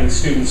 with having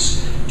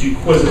students do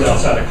quizzes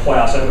outside of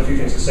class. I have a few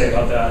things to say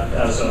about that.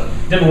 As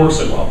didn't work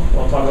so well.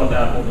 I'll talk about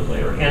that a little bit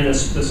later. And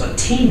this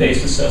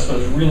team-based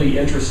assessment is really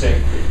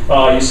interesting.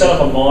 You set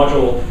up a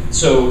module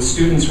so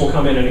students will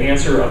come in and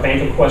answer a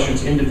bank of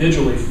questions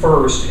individually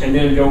first, and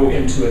then go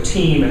into a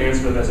team and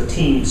answer them as a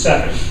team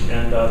second.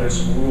 And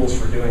there's some rules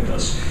for doing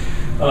this.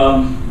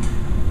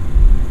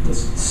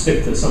 Let's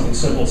stick to something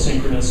simple,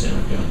 synchronous, and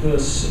I've got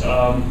this.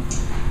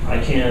 I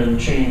can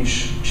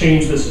change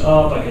this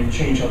up. I can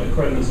change how the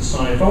credit is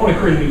assigned. If I want to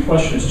create a new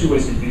question, there's two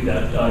ways to do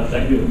that. I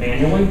can do it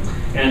manually,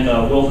 and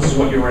Will, this is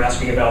what you were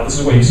asking about. This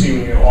is what you see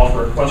when you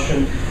offer a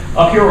question.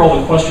 Up here are all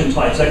the question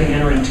types. I can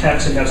enter in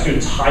text and have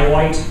students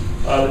highlight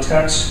the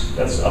text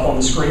that's up on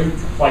the screen.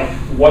 Like,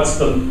 what's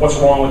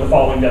wrong with the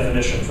following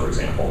definition, for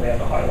example. They have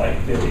to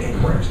highlight the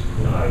incorrect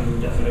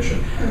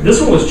definition. This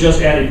one was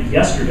just added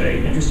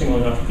yesterday,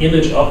 interestingly enough,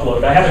 image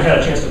upload. I haven't had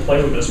a chance to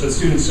play with this, but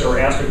students are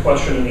asked a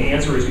question, and the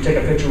answer is you take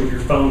a picture with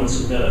your phone and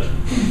submit it.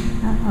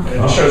 And it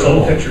just shows all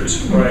the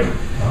pictures, right?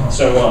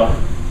 So,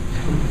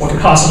 what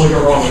could possibly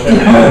go wrong with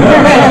that?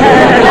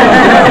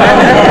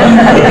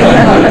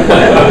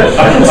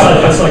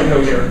 That's like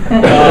no here.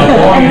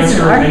 Long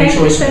answer, many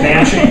choice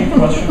matching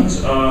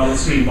questions.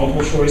 Let's see,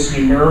 multiple choice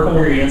numerical,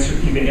 where you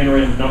can enter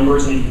in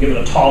numbers and you can give it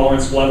a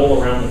tolerance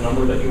level around the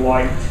number that you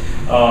like.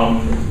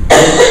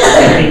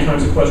 18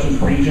 kinds of questions,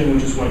 region,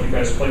 which is what you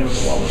guys played with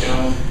a while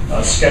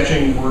ago.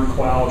 Sketching, word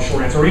cloud,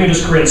 short answer, or you can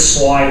just create a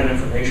slide of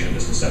information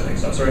just to set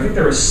things up. So I think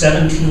there are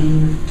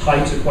 17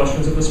 types of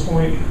questions at this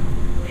point.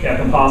 Yeah,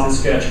 composite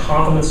sketch,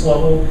 confidence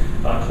level,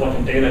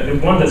 collecting data.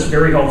 And one that's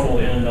very helpful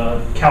in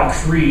Calc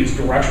 3 is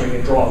direction. You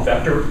can draw a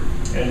vector,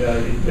 and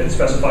it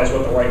specifies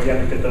what the right, you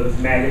have to get the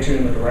magnitude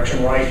and the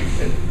direction right,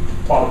 and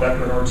plot a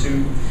vector in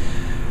R2.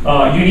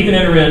 You can even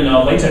enter in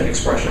LaTeX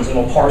expressions.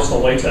 It'll parse the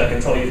LaTeX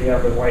and tell you if you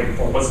have the right,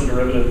 or what's the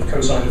derivative of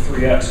cosine of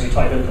 3x, and you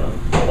type in the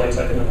LaTeX,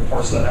 and then it'll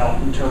parse that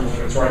out in terms of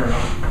if it's right or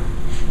not,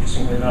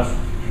 interestingly enough.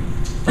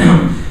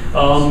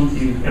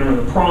 You enter in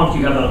the prompt,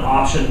 you have an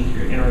option,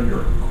 you're entering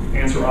your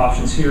answer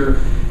options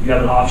here. You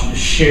have an option to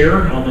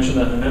share, and I'll mention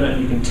that in a minute.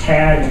 You can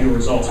tag your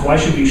results. Why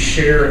should we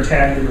share and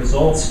tag the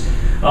results?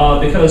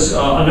 Because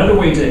another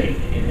way to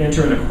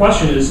enter in a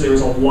question is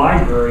there's a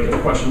library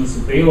of questions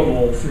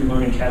available through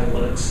Learning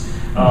Catalytics.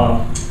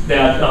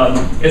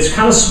 It's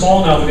kind of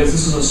small now because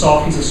this is a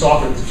soft piece of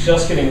software that's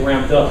just getting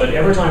ramped up, but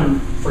every time,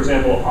 for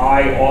example,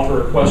 I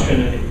author a question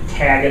and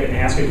tag it and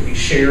ask it to be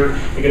shared,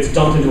 it gets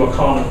dumped into a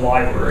common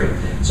library.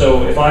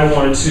 So if I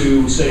wanted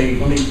to say,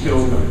 let me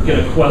go get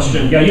a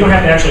question, you don't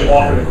have to actually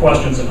author the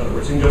questions, in other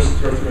words. You can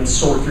just go through and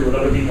sort through what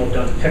other people have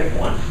done to pick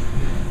one.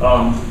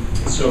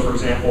 So for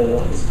example,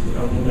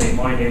 I'll eliminate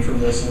my name from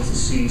this, and let's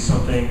see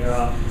something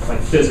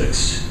like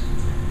physics.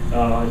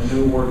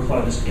 No word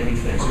cloud, just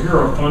anything. So here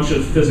are a bunch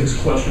of physics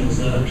questions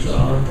that.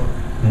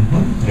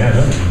 Yeah,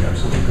 that would be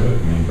absolutely good.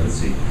 I mean, let's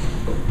see.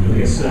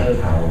 Really said,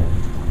 how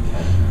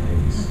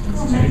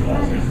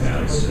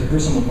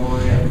here's some of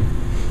mine.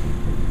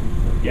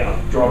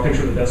 Yeah, draw a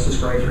picture that best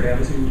describes your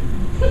attitude.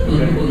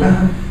 Okay.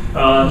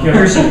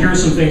 Here's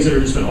some things that are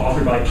just been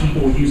authored by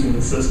people using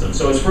the system.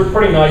 So it's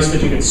pretty nice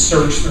that you can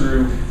search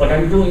through. Like, I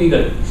really need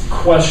a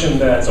question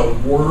that's a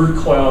word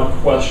cloud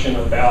question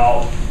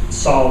about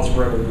solids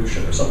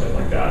revolution or something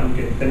like that.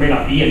 There may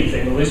not be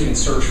anything, but at least you can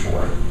search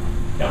for it.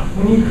 Yeah.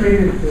 When you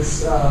created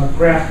this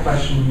graph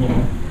question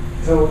here,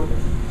 so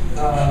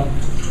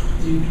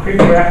do you create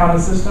a graph on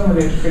the system, or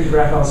do you have to create a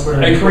graph elsewhere?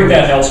 I create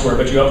that elsewhere,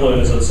 but you upload it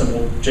as a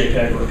simple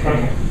JPEG or a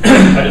PNG.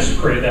 I just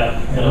created that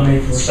in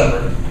a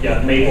separate,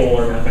 Maple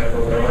or MapMap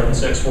or whatever, and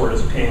just export it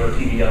as a PNG or a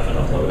PDF and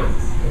upload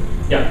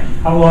it. Yeah.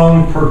 How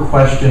long per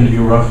question do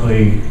you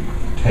roughly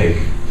take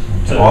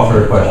to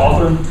author a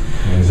question?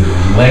 Is it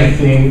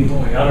lengthy?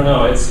 Boy, I don't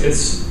know.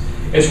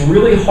 It's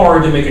really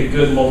hard to make a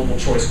good multiple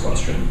choice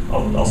question.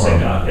 I'll say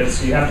that.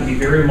 You have to be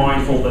very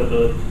mindful that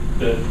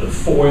the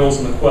foils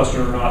in the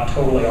question are not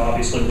totally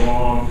obviously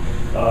wrong,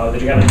 that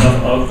you have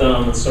enough of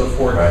them and so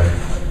forth. Right.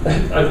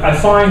 I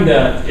find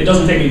that it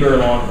doesn't take me very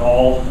long at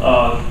all,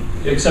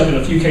 except in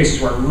a few cases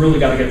where I really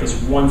got to get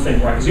this one thing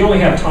right. Because you only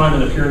have time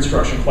in the peer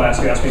instruction class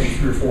to ask maybe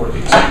 3 or 4 of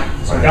these.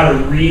 So I've got to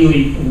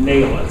really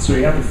nail it. So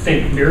you have to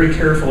think very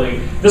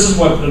carefully. This is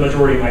what the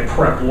majority of my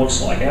prep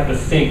looks like. I have to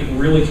think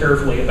really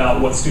carefully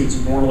about what students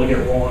normally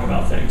get wrong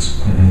about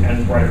things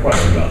and write a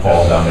question about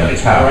Fall down that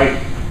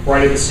path.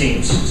 Right at the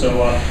seams. So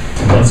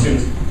let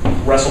students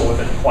wrestle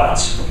with it in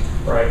class.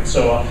 Right.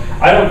 So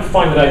I don't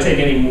find that I take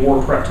any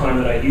more prep time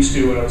than I used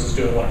to when I was just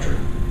doing lecture.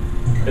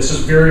 It's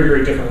just very,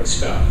 very differently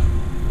spent.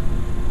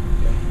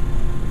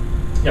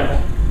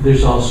 Yeah.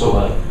 There's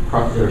also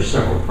there are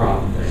several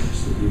problem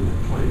banks that you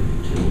have pointed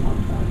to at one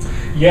time.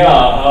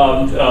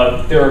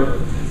 Yeah,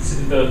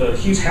 the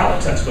Hughes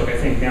Hallett textbook, I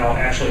think, now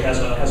actually has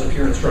a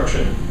pure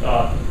instruction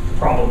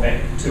problem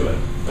bank to it,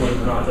 believe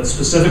it or not, that's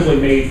specifically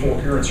made for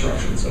pure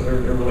instruction. So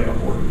they're really on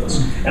board with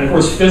this. And of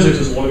course, physics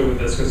is loaded with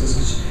this because this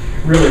is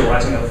really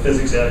rising out of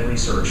physics ed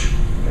research.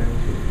 Okay.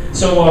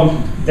 So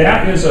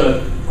that is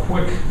a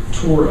quick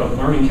tour of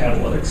learning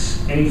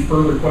catalytics. Any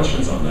further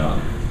questions on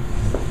that?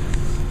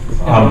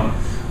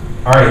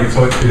 All right,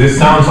 so this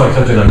sounds like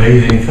such an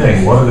amazing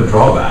thing. What are the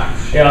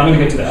drawbacks? Yeah, I'm going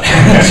to get to that.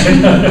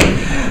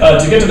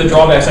 To get to the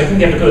drawbacks, I think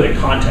you have to put it in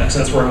context.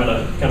 That's where I'm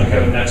going to kind of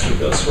go next with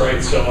this,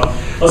 right? So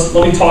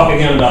let me talk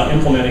again about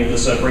implementing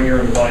this bring your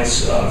own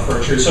device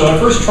approach here. So I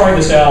first tried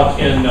this out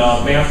in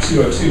Math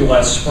 202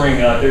 last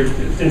spring.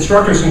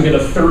 Instructors can get a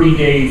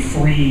 30-day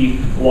free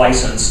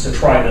license to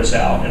try this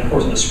out. And of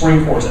course, in the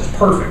spring course, that's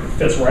perfect. It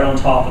fits right on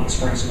top of the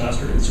spring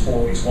semester. It's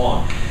 4 weeks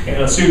long.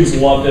 And the students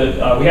loved it.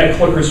 We had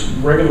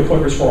clickers, regular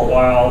clickers for a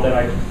while. Then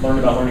I learned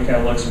about learning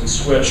catalytics and we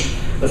switched.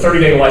 The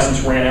 30-day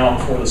license ran out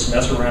before the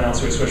semester ran out,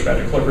 so we switched back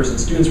to clickers, and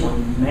students were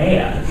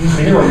mad. I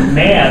mean, they were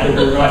mad that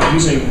we were not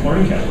using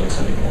learning catalytics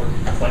anymore.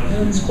 Like,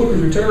 man, these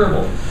clickers are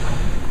terrible.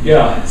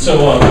 Yeah,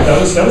 so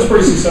that was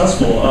pretty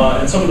successful,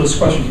 and some of those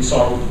questions you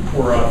saw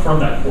were from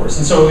that course.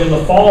 And so in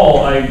the fall,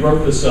 I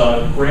wrote this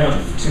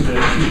grant to the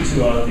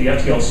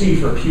FTLC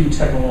for a Pew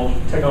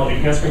Technology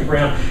Enhancement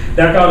Grant.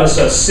 That got us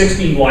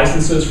 60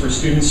 licenses for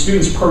students.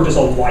 Students purchase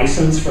a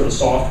license for the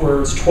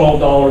software. It's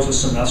 $12 a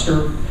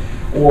semester,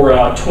 or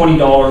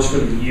 $20 for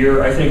the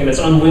year, I think, and it's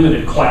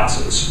unlimited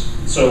classes.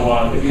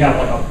 So if you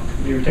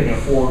have you're taking a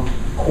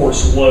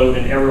 4-course load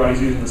and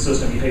everybody's using the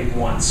system, you pay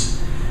once.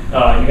 You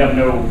have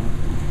no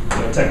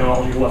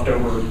technology left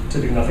over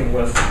to do nothing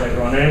with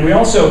later on. And we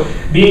also,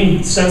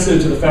 being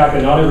sensitive to the fact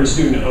that not every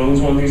student owns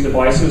one of these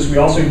devices, we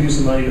also use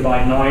the money to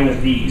buy 9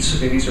 of these.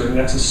 Okay, these are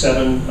Nexus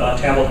 7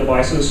 tablet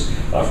devices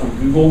from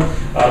Google.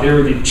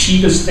 They're the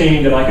cheapest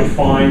thing that I could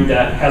find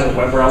that has a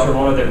web browser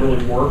on it that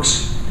really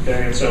works.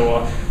 Okay, and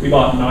so we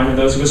bought 9 of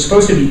those. It was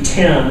supposed to be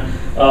 10,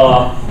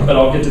 but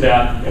I'll get to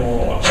that in a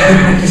little while.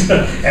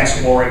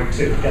 Ask Lori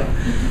too.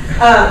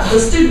 Yeah. The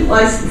student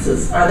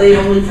licenses, are they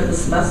only for the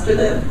semester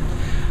then?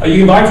 You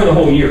can buy them for the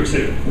whole year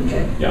too.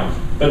 Okay. Yeah,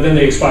 but then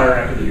they expire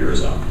after the year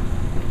is up.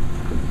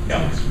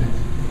 Yeah.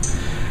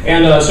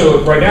 And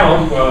so right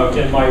now,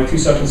 in my 2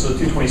 sections of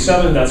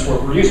 227, that's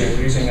what we're using.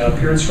 We're using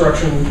peer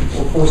instruction,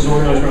 or courses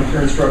organized around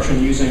peer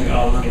instruction using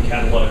learning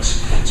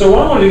catalytics. So what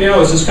I want to do now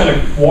is just kind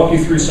of walk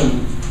you through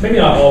some, maybe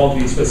not all of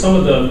these, but some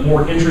of the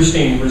more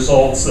interesting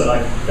results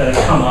that have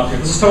come up here.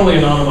 This is totally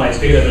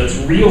anonymized data, but it's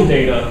real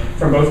data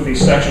from both of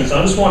these sections.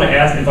 I just want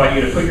to invite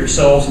you to put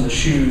yourselves in the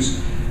shoes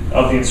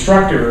of the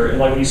instructor, and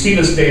like when you see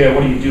this data,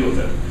 what do you do with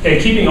it? Okay,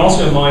 keeping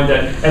also in mind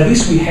that at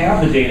least we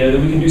have the data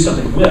that we can do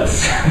something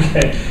with.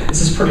 Okay,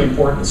 this is pretty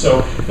important.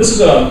 So this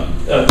is a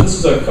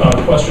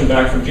question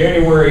back from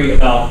January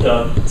about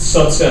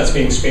subsets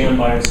being spanned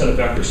by a set of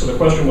vectors. So the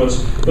question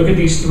was, look at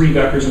these 3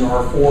 vectors in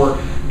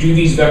R4. Do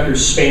these vectors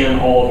span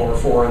all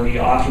of R4? And the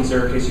options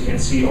there, in case you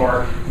can't see,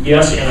 are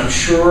yes and I'm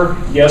sure,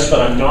 yes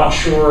but I'm not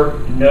sure,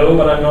 no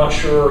but I'm not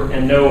sure,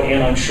 and no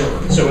and I'm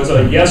sure. So it's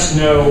a yes,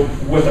 no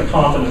with a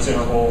confidence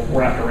interval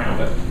wrapped around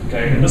it.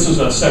 Okay, and this is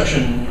a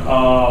section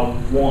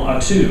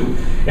 2.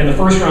 In the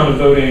first round of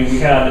voting, we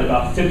had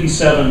about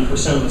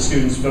 57% of the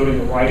students voting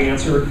the right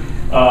answer.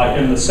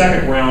 In the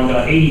second round,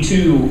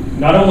 82,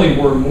 not only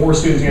were more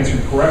students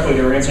answering correctly,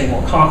 they were answering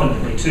more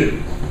confidently too,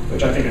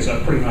 which I think is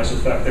a pretty nice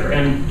effect there.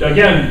 And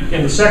again,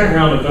 in the second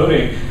round of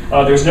voting,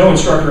 there's no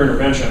instructor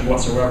intervention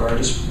whatsoever. I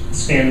just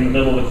stand in the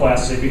middle of the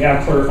class and say, if you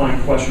have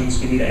clarifying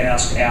questions you need to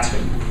ask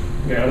them.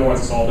 Okay, otherwise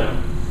it's all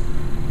down.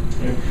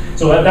 Okay.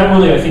 So that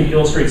really, I think,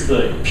 illustrates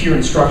the peer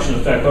instruction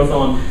effect, both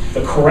on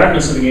the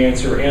correctness of the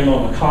answer and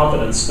on the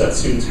confidence that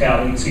students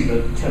have. And you can see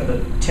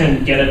the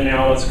 10 get it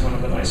now. That's kind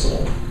of a nice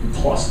little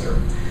plus there.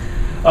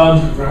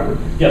 Robert?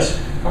 Yes?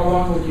 How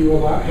long would you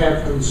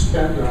have them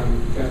spend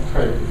on that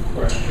type of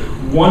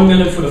question? 1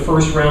 minute for the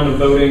first round of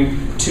voting,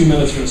 2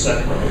 minutes for the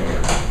second round of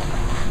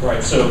voting.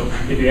 Right, so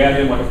if you add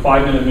in like a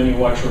 5-minute mini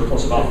lecture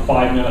plus about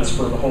 5 minutes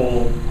for the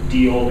whole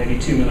deal, maybe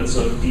 2 minutes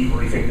of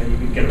debriefing, then you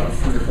can get about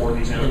 3 or 4 of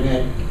these in. And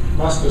that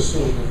must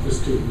assume that the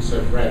students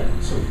have read.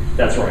 So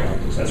that's right.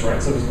 That's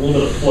right. So there's a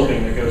little bit of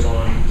flipping that goes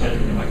on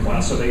in my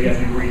class. So they have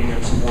to be reading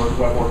and some web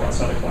work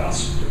outside of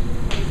class.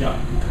 Yeah.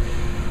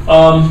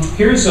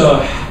 Here's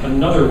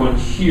another one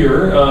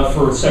here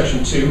for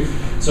section 2.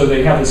 So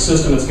they have the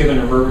system that's given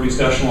a verb-reduced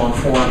echelon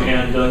form,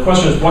 and the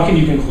question is, what can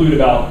you conclude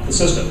about the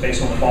system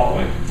based on the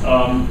following?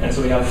 And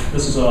so we have,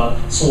 this is a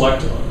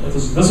select, this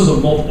is a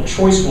multiple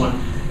choice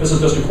one. This is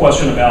just a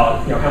question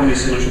about, how many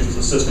solutions does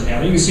the system have?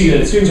 And you can see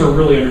that students are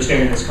really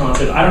understanding this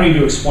concept. I don't need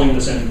to explain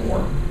this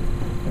anymore.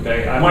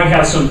 Okay, I might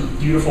have some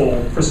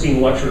beautiful,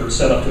 pristine lecture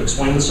set up to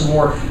explain this some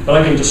more, but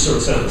I can just sort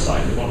of set it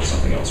aside and move on to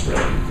something else,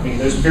 really. I mean,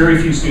 there's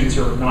very few students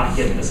who are not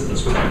getting this at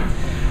this point.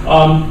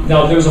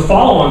 Now, there's a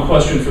follow-on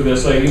question for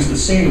this. I use the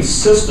same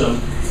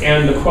system,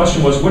 And the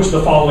question was, which of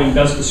the following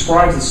best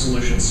describes the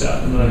solution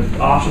set? And the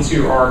options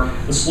here are,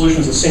 the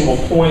solution is a single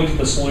point,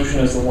 the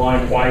solution is the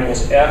line y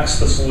equals x,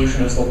 the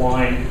solution is the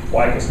line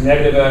y equals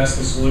negative x,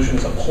 the solution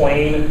is a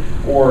plane,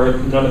 or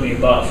none of the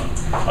above.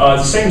 It's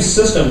the same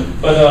system,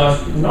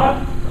 but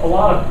not a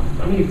lot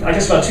of, I mean, I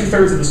guess about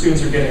 2/3 of the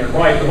students are getting it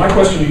right. But my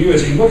question to you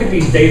is, you look at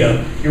these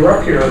data, you're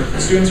up here, the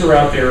students are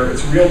out there,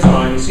 it's real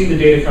time, you see the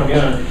data come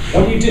in,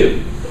 what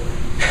do?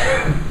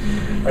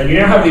 Right, you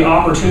now have the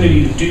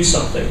opportunity to do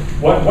something.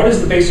 What is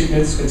the basic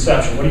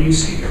misconception? What do you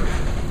see here?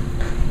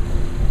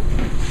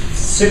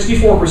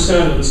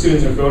 64% of the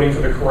students are voting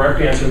for the correct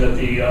answer, that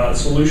the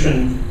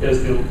solution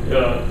is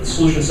the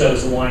solution set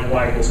is the line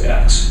y equals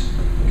x.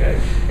 Okay.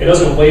 It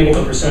doesn't label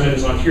the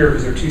percentages on here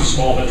because they're too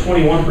small, but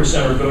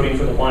 21% are voting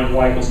for the line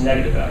y equals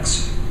negative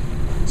x.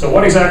 So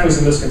what exactly is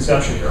the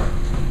misconception here?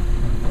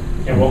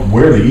 Yeah, well,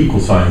 where the equal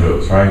sign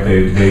goes, right?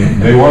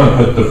 They want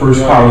to put the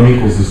first column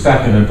equals the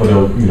second and put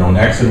an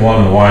x in one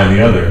and a y in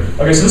the other.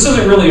 Okay, so this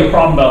isn't really a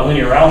problem about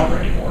linear algebra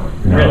anymore,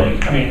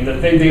 really. I mean,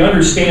 they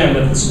understand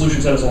that the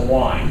solution set is a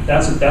line.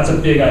 That's a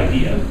big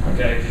idea,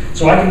 okay?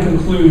 So I can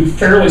conclude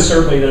fairly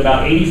certainly that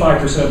about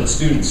 85% of the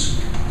students,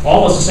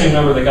 almost the same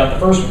number that got the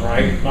first one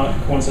right, not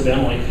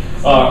coincidentally,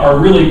 are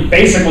really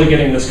basically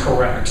getting this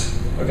correct,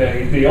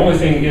 okay? The only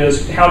thing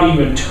is, how do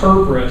you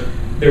interpret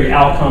the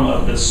outcome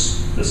of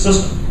this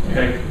system?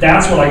 Okay,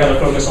 that's what I got to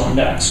focus on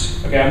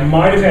next. Okay, I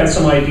might have had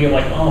some idea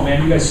like, oh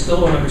man, you guys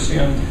still don't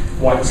understand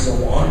why this is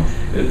a line.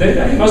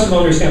 They must have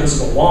understand this is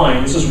a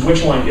line. This is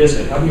which line is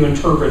it? How do you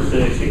interpret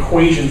the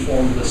equation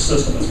form of this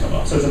system that's come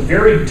up? So it's a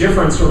very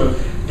different sort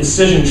of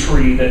decision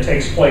tree that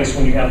takes place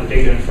when you have the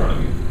data in front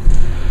of you.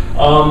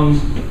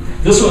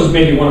 This one is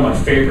maybe one of my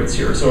favorites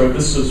here. So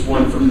this is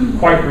one from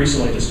quite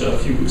recently, just a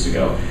few weeks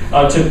ago.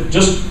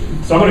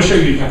 So I'm going to show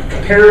you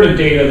comparative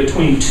data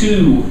between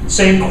two,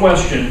 same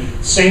question,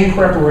 same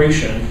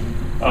preparation,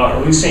 or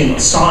at least same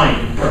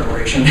assigned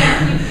preparation.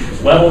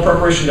 Level of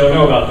preparation, don't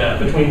know about that,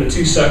 between the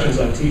two sections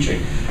I'm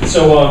teaching.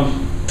 So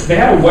they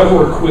had a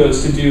WebWork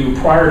quiz to do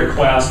prior to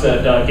class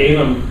that gave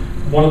them,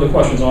 one of the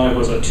questions on it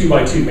was a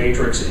 2x2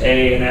 matrix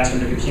A and asked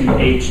them to compute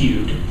A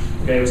cubed.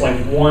 Okay, it was like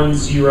 1,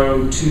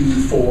 0,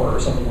 2, 4 or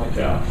something like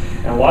that.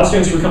 And a lot of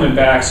students were coming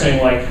back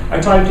saying like, I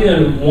typed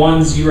in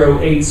 1,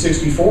 0, 8,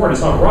 64 and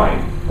it's not right.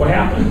 What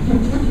happened?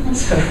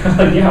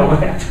 Yeah,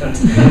 what happened?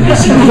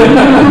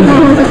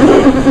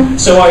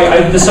 So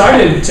I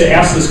decided to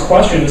ask this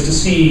question is to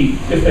see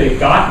if they'd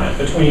gotten it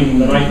between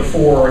the night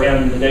before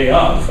and the day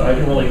of. I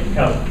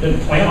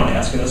didn't plan on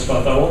asking this, but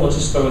I thought, well, let's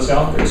just throw this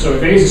out there. So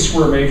if A is a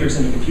square matrix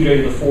and you compute A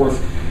to the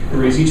fourth, you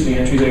raise each of the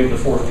entries A to the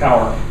fourth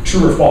power,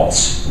 true or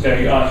false?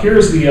 Okay,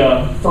 here's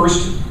the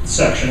first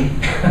section,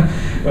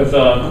 with,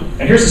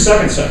 and here's the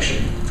second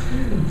section.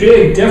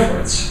 Big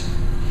difference.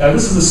 Now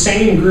this is the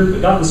same group,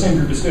 but not the same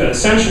group of students.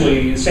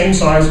 Essentially, same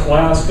size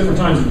class, different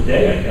times of the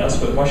day, I guess,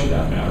 but why should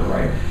that matter,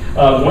 right?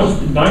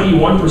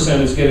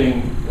 91% is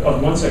getting,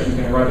 of one section is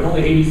getting right, but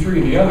only 83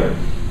 of the other.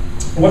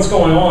 What's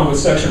going on with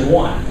section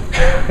 1?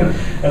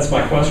 That's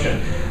my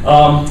question.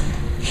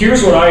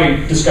 Here's what I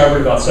discovered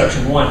about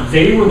section 1.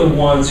 They were the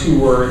ones who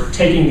were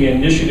taking the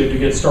initiative to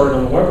get started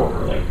on the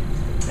WebWork early.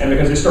 And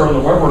because they started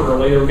on the WebWork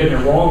early, they were getting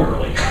it wrong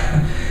early.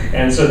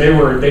 And so they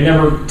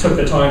never took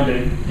the time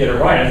to get it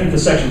right. I think the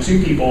section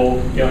 2 people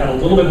had a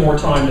little bit more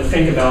time to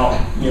think about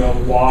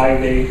why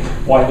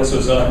this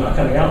was not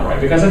coming out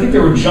right. Because I think they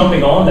were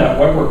jumping on that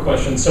WebWork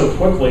question so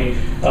quickly,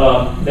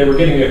 they were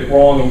getting it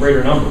wrong in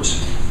greater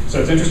numbers. So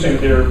it's interesting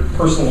that their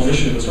personal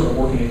initiative is sort of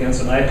working against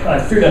them. I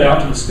threw that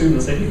out to the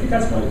students. They said, do you think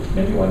that's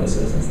maybe why this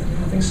is? I said,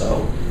 I think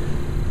so,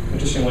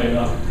 interestingly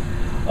enough.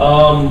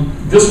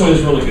 This one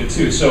is really good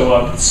too.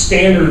 So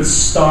standard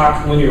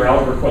stock linear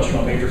algebra question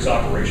on matrix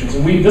operations.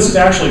 And this is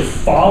actually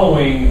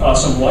following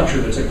some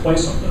lecture that took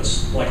place on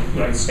this. Like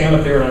I stand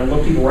up there and I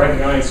look people right in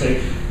the eye and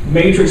say,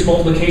 matrix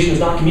multiplication is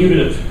not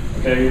commutative.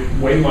 Okay,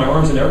 waving my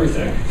arms and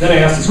everything. Then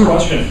I ask this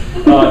question.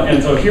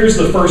 And so here's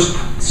the first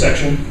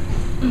section.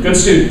 Good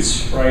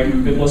students, right?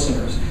 Good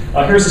listeners.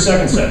 Here's the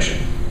second section.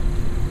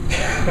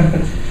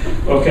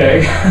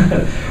 Okay,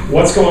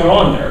 what's going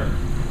on there?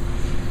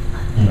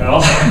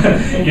 Well,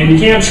 you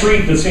can't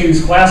treat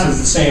these classes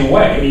the same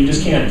way. You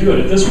just can't do it.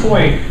 At this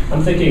point,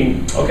 I'm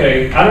thinking,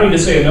 okay, I don't need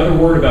to say another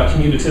word about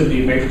commutativity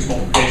and matrix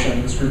multiplication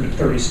in this group of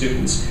 30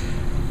 students.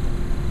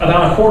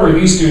 About a quarter of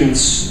these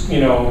students,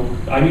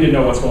 I need to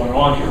know what's going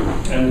on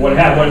here. And what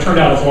it turned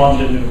out is a lot of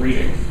them didn't do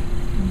reading.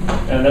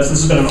 And this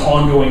has been an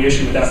ongoing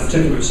issue with that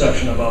particular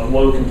section of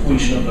low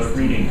completion of the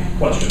reading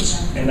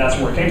questions. And that's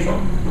where it came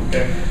from.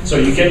 Okay? So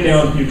you get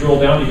down, you drill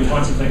down, you can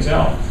find some things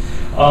out.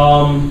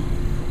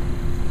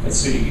 Let's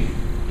see,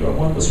 do I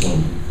want this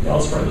one? Yeah,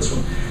 let's try this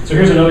one. So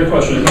here's another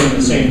question, again, in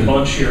the same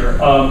bunch here.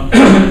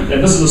 And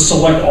this is a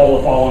select all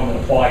the following and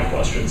apply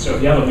question. So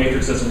if you have a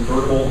matrix that's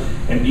invertible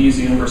and B is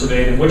the inverse of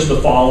A, then which of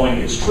the following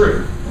is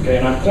true? Okay,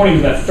 and I'm pointing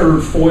to that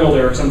third foil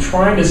there because I'm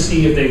trying to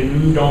see if they've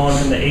moved on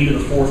from the A to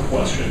the fourth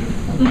question,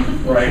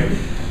 right?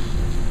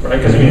 right?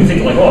 Because you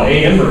think like, oh,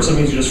 A inverse, that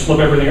means you just flip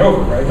everything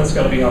over, right? That's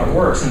got to be how it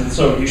works. And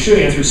so you should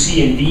answer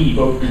C and D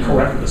both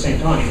correct at the same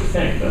time, you would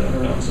think, but I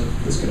don't know, it's a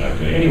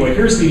disconnect. Anyway,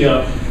 here's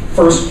the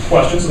first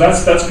question, so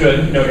that's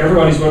good. You know,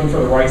 everybody's voting for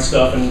the right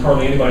stuff and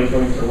hardly anybody's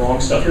voting for the wrong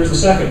stuff. Here's the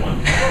second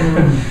one.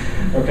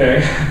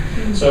 Okay,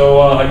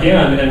 so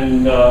again,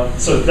 and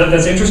so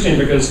that's interesting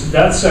because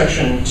that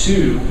section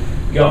 2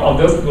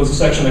 was the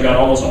section that got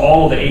almost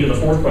all of the 8 of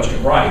the 4th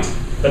question right,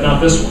 but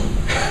not this one.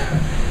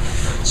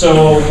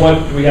 So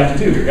what do we have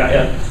to do here?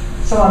 Ed?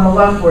 So on the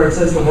left where it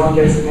says the one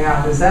gets it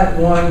now, is that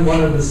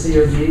one of the C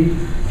or D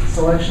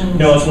selections?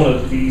 No, it's one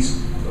of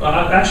these.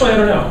 Actually, I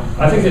don't know.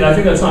 I think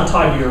that's not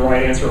tied to your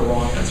right answer or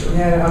wrong answer.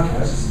 Yeah,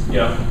 okay.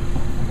 Yeah.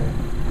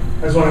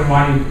 Okay. I was wondering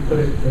why you put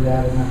it for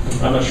that and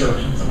not. I'm not sure.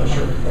 I'm not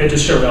sure. It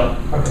just showed up.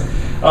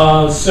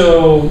 Okay.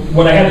 So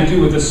what I had to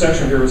do with this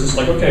section here was just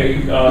like,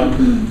 okay,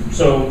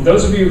 so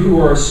those of you who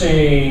are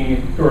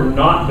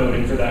not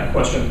voting for that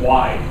question,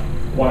 why?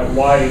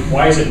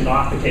 Why is it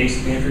not the case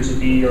that the entries of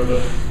B are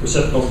the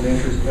reciprocals of the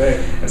entries of A?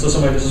 And so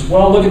somebody says,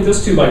 well, look at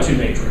this 2x2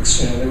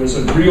 matrix. You know, there was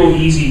a real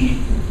easy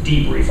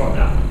debrief on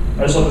that one.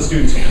 I just let the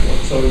students handle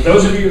it. So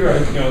those of you who are,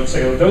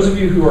 those of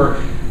you who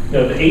are,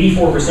 the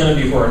 84% of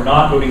you who are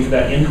not voting for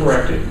that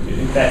incorrect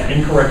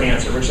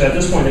answer, which at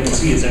this point they can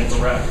see is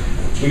incorrect.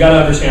 We got to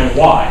understand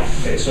why.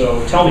 Okay,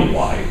 so tell me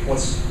why.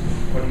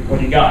 What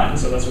do you got? And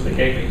so that's what they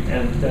gave me,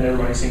 and then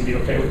everybody seemed to be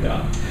okay with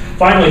that.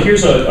 Finally,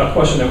 here's a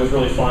question that was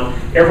really fun.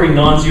 Every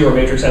non-zero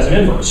matrix has an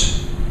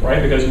inverse,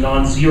 right? Because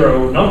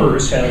non-zero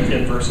numbers have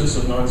inverses,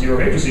 so non-zero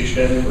matrices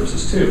should have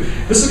inverses too.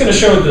 This is going to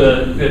show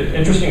the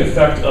interesting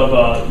effect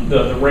of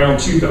the round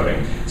 2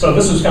 voting. So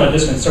this was kind of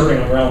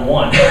disconcerting on round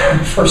 1,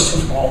 first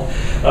of all.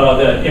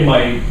 That in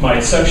my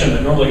section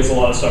that normally gets a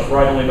lot of stuff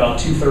right, only about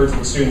 2/3 of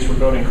the students were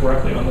voting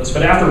correctly on this.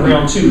 But after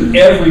round 2,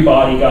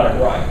 everybody got it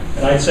right.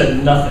 And I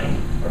said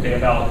nothing, okay,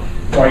 about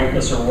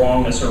rightness or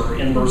wrongness or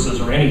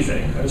inverses or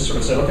anything. I just sort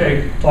of said,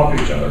 okay, talk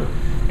to each other.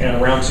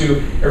 And round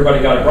 2,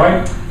 everybody got it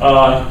right.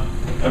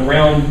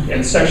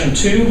 In section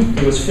 2,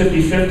 it was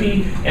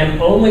 50-50,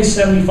 and only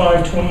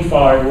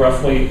 75-25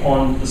 roughly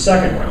on the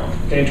second round.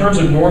 Okay, in terms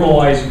of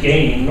normalized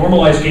gain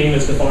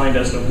is defined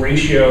as the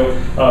ratio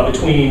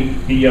between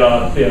the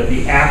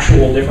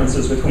actual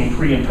differences between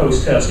pre and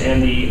post test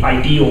and the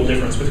ideal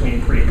difference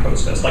between pre and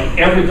post test. Like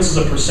this is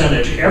a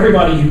percentage.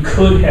 Everybody who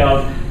could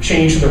have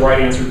changed to the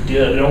right answer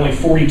did, and only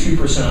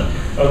 42%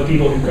 of the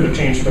people who could have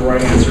changed to the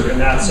right answer in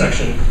that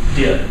section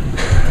did.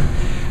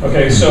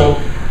 Okay, so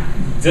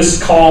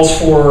this calls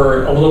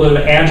for a little bit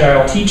of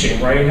agile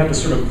teaching, right? You have to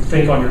sort of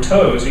think on your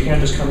toes. You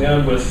can't just come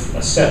in with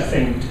a set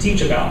thing to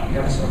teach about. You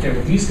have to say, okay,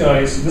 well, these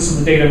guys, this is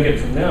the data I'm getting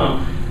from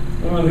them.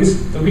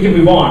 We can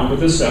move on with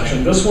this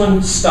section. This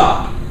one,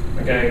 stop,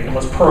 okay? And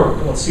let's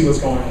probe. Let's see what's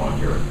going on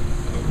here.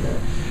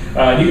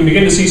 Okay. You can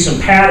begin to see some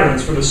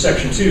patterns for this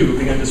section 2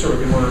 begin to sort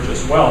of emerge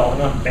as well.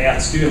 They're not bad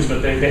students,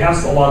 but they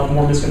have a lot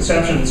more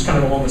misconceptions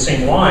kind of along the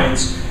same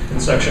lines than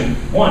section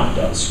 1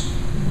 does.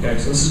 Okay,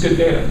 so this is good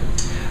data.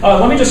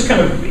 Let me just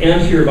kind of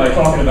end here by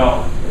talking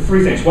about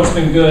 3 things. What's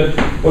been good,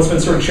 what's been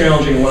sort of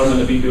challenging, and what I'm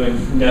going to be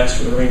doing next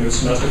for the remainder of the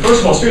semester.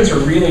 First of all, students are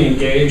really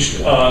engaged.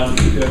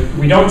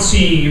 We don't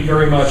see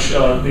very much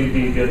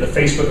the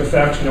Facebook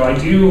effect. You know,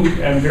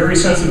 I'm very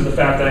sensitive to the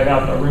fact that I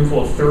have a room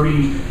full of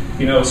 30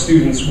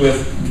 students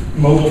with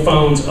mobile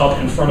phones up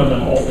in front of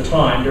them all the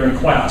time during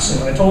class.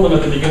 And I told them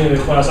at the beginning of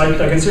the class, I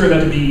consider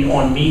that to be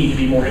on me to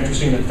be more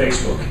interesting than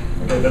Facebook.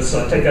 Okay,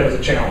 take that as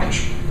a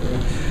challenge.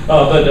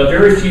 But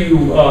very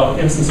few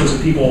instances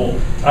of people.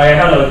 I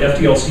had a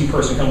FTLC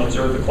person come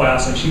observe the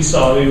class, and she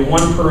saw maybe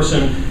one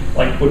person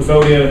would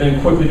vote in and then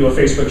quickly do a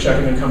Facebook check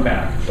and then come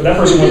back. But that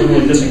person wasn't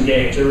really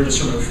disengaged. They were just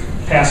sort of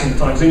passing the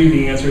time. They knew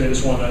the answer. They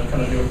just wanted to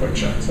kind of do a quick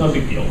check. It's not a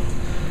big deal.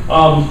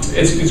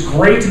 It's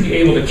great to be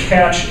able to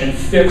catch and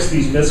fix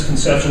these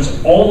misconceptions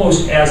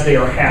almost as they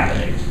are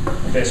happening.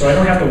 Okay, so I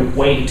don't have to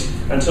wait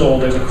until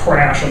there's a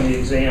crash on the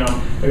exam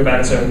to go back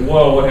and say,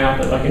 whoa, what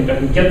happened? I can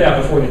get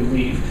that before they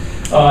leave.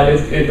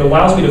 It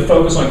allows me to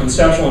focus on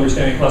conceptual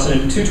understanding class, and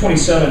in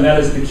 227, that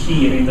is the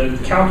key. I mean, the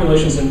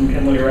calculations in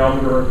linear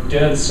algebra are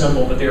dead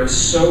simple, but they are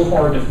so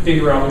hard to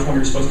figure out which one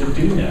you're supposed to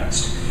do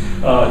next.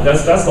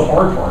 That's the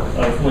hard part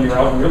of linear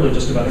algebra, really,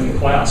 just about any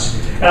class.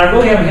 And I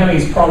really haven't had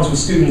any problems with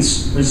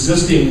students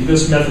resisting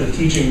this method of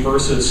teaching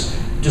versus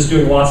just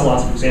doing lots and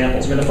lots of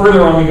examples. I mean, the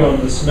further on we go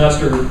into the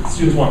semester,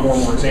 students want more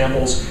and more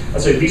examples. I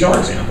say, these are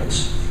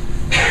examples.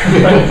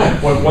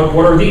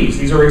 What are these?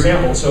 These are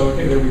examples. So,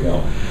 okay, there we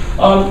go.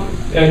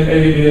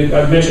 And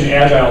I've mentioned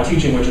agile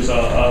teaching, which is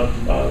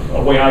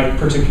a way I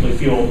particularly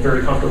feel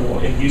very comfortable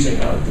in using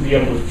to be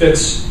able to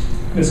fix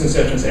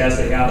misconceptions as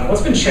they happen.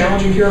 What's been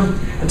challenging here?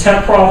 The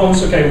tech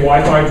problems, okay,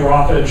 Wi-Fi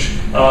droppage,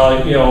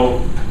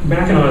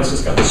 Mackinac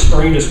has got the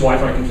strangest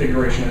Wi-Fi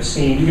configuration I've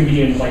seen. You can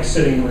be in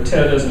sitting where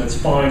Ted is and it's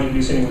fine. You can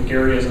be sitting where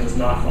Gary is and it's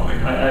not fine.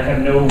 I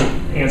have no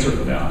answer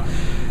for that.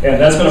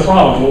 And that's been a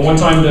problem. Well, one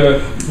time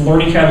the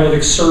Learning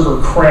Catalytics server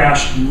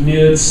crashed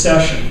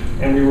mid-session.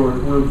 and we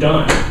were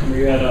done.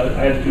 We had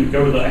I had to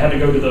go to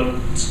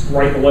the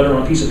write the letter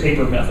on a piece of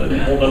paper method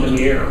and hold up in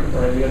the air.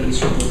 Right, we had to just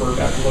sort of revert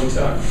back to low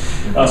tech.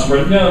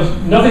 So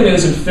nothing that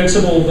isn't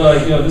fixable,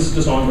 but this is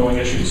just ongoing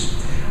issues.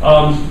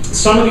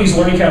 Some of these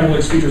learning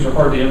catalytics features are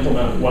hard to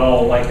implement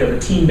well, like the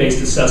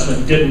team-based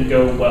assessment didn't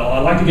go well.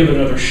 I'd like to give it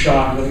another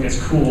shot. I think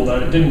it's cool,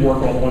 but it didn't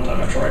work well the one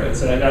time I tried it.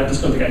 So I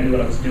just don't think I knew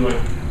what I was doing.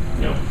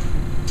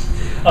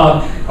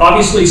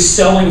 Obviously,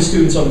 selling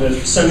students on the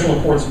central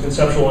importance of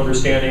conceptual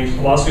understanding.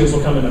 A lot of students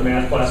will come into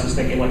math classes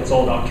thinking like it's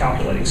all about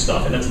calculating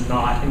stuff, and it's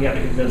not, and you have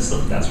to convince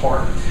them that's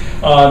hard.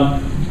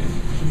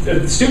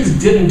 The students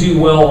didn't do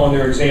well on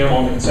their exam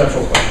on the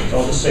conceptual questions,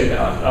 I'll just say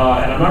that.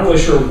 And I'm not really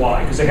sure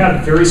why, because they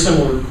had very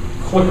similar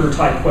clicker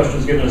type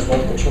questions given as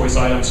multiple choice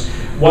items.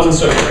 Wasn't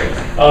so great.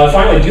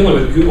 Finally, dealing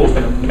with Google has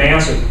been a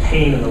massive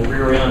pain in the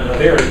rear end.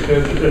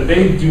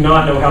 They do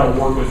not know how to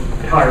work with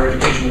higher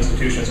education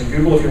institutions. And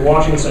Google, if you're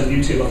watching this on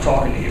YouTube, I'm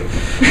talking to you.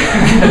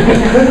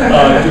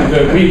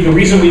 The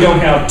reason we don't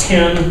have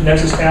 10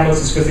 Nexus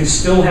tablets is because they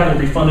still haven't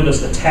refunded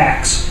us the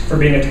tax for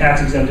being a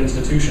tax-exempt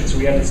institution. So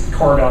we had to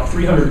carve out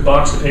 $300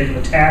 to pay for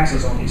the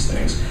taxes on these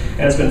things.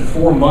 And it's been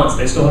 4 months.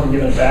 They still haven't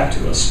given it back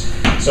to us.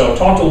 So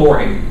talk to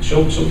Lori.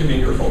 She'll give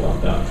me an earful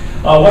about that.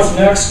 What's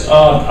next?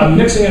 I'm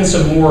mixing in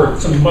some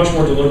much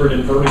more deliberate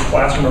and verbiage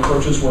classroom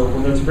approaches where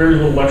there's very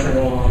little lecturing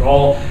going on at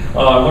all.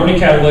 Learning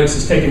catalytics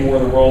is taking more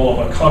of the role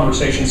of a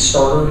conversation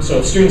starter. So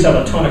if students have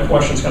a ton of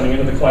questions coming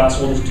into the class,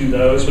 we'll just do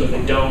those. But if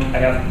they don't, I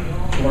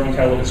have learning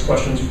catalytics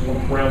questions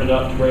rounded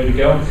up and ready to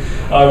go.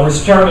 We're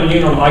starting a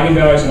unit on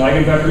eigenvalues and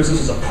eigenvectors.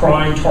 This is a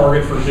prime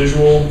target for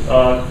visual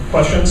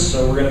questions,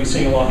 so we're going to be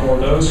seeing a lot more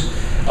of those.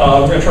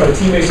 We're going to try the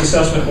team-based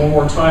assessment one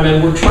more time,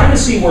 and we're trying to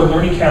see where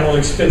learning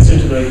catalytics fits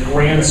into the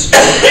grand scheme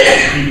of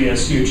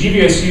GVSU.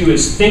 GVSU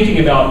is thinking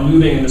about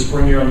moving in this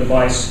bring your own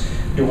device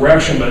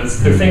direction, but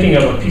they're thinking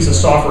of a piece of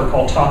software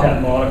called Top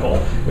Hat Monocle,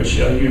 which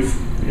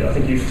I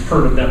think you've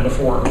heard of them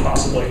before,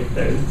 possibly.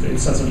 They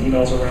sent some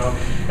emails around.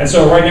 And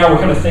so right now we're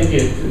kind of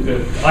thinking that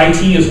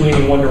IT is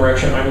leaning one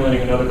direction, I'm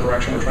leaning another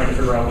direction. We're trying to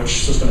figure out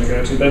which system to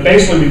go to. But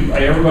basically,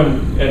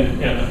 everyone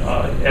in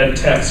ed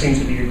tech seems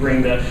to be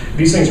agreeing that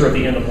these things are at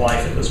the end of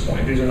life at this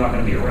point. These are not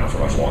going to be around for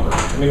much longer.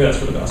 And maybe that's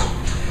for the best.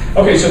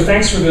 Okay, so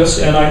thanks for this.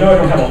 And I know I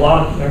don't have a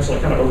lot, actually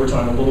kind of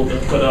overtime a little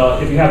bit,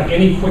 but if you have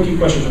any quickie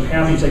questions, I'm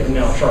happy to take them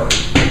now. Charlie.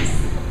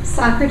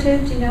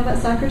 Socrative, do you know about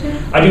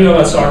Socrative? I do know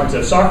about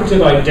Socrative.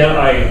 Socrative, I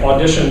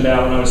auditioned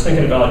that when I was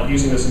thinking about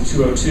using this in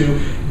 202.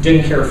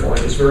 Didn't care for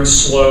it. It's very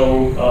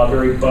slow,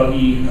 very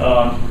buggy.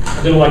 I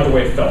didn't like the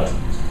way it felt.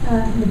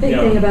 The big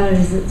thing about it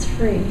is it's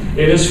free.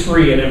 It is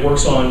free, and it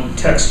works on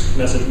text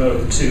message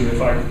mode too,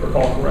 if I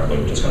recall correctly,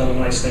 which is kind of a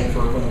nice thing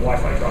for when the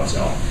Wi-Fi drops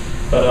out.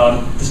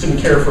 But just didn't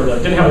care for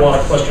that. Didn't have a lot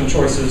of question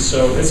choices,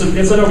 so it's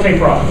an okay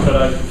product, but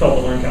I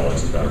felt the Learn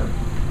Catalytics is better.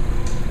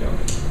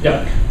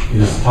 Yeah.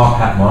 Is Top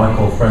Hat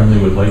Monocle friendly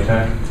with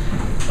LaTeX?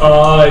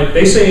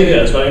 They say it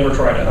is, but I never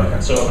tried it.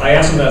 Okay. So I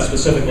asked them that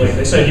specifically.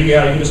 They said, you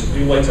can just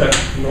do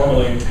LaTeX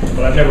normally,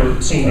 but I've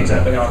never seen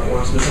exactly how it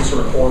works. This is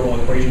sort of horrible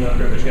equation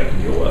under that you have to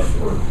deal with.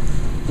 Or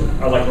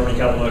I like Learning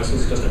Catalytics.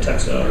 It's just a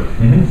text editor.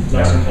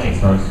 Nice and clean.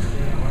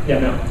 Nice. Yeah,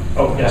 no.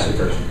 Oh, yes, of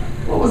course.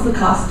 What was the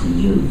cost to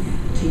you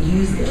to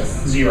use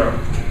this? 0.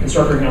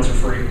 Instructor accounts are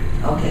free.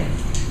 Okay.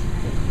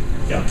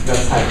 Yeah.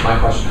 That's my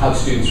question. How do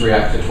students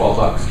react to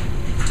 $12?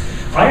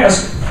 I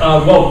asked,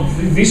 well,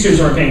 these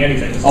students aren't paying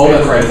anything. Oh,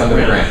 that's right, it's under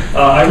the grant.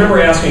 I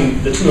remember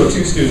asking the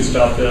 202 students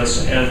about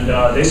this, and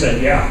they said,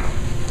 yeah,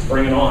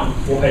 bring it on.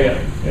 We'll pay it.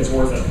 It's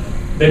worth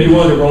it. They'd be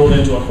willing to roll it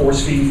into a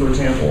course fee, for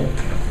example.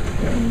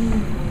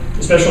 Yeah.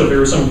 Especially if there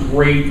was some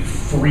great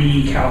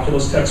free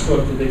calculus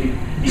textbook that they could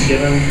be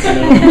given. I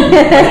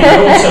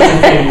know such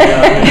a thing.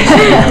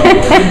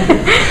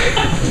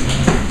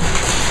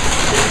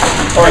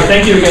 All right,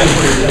 thank you again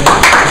for your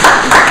attention.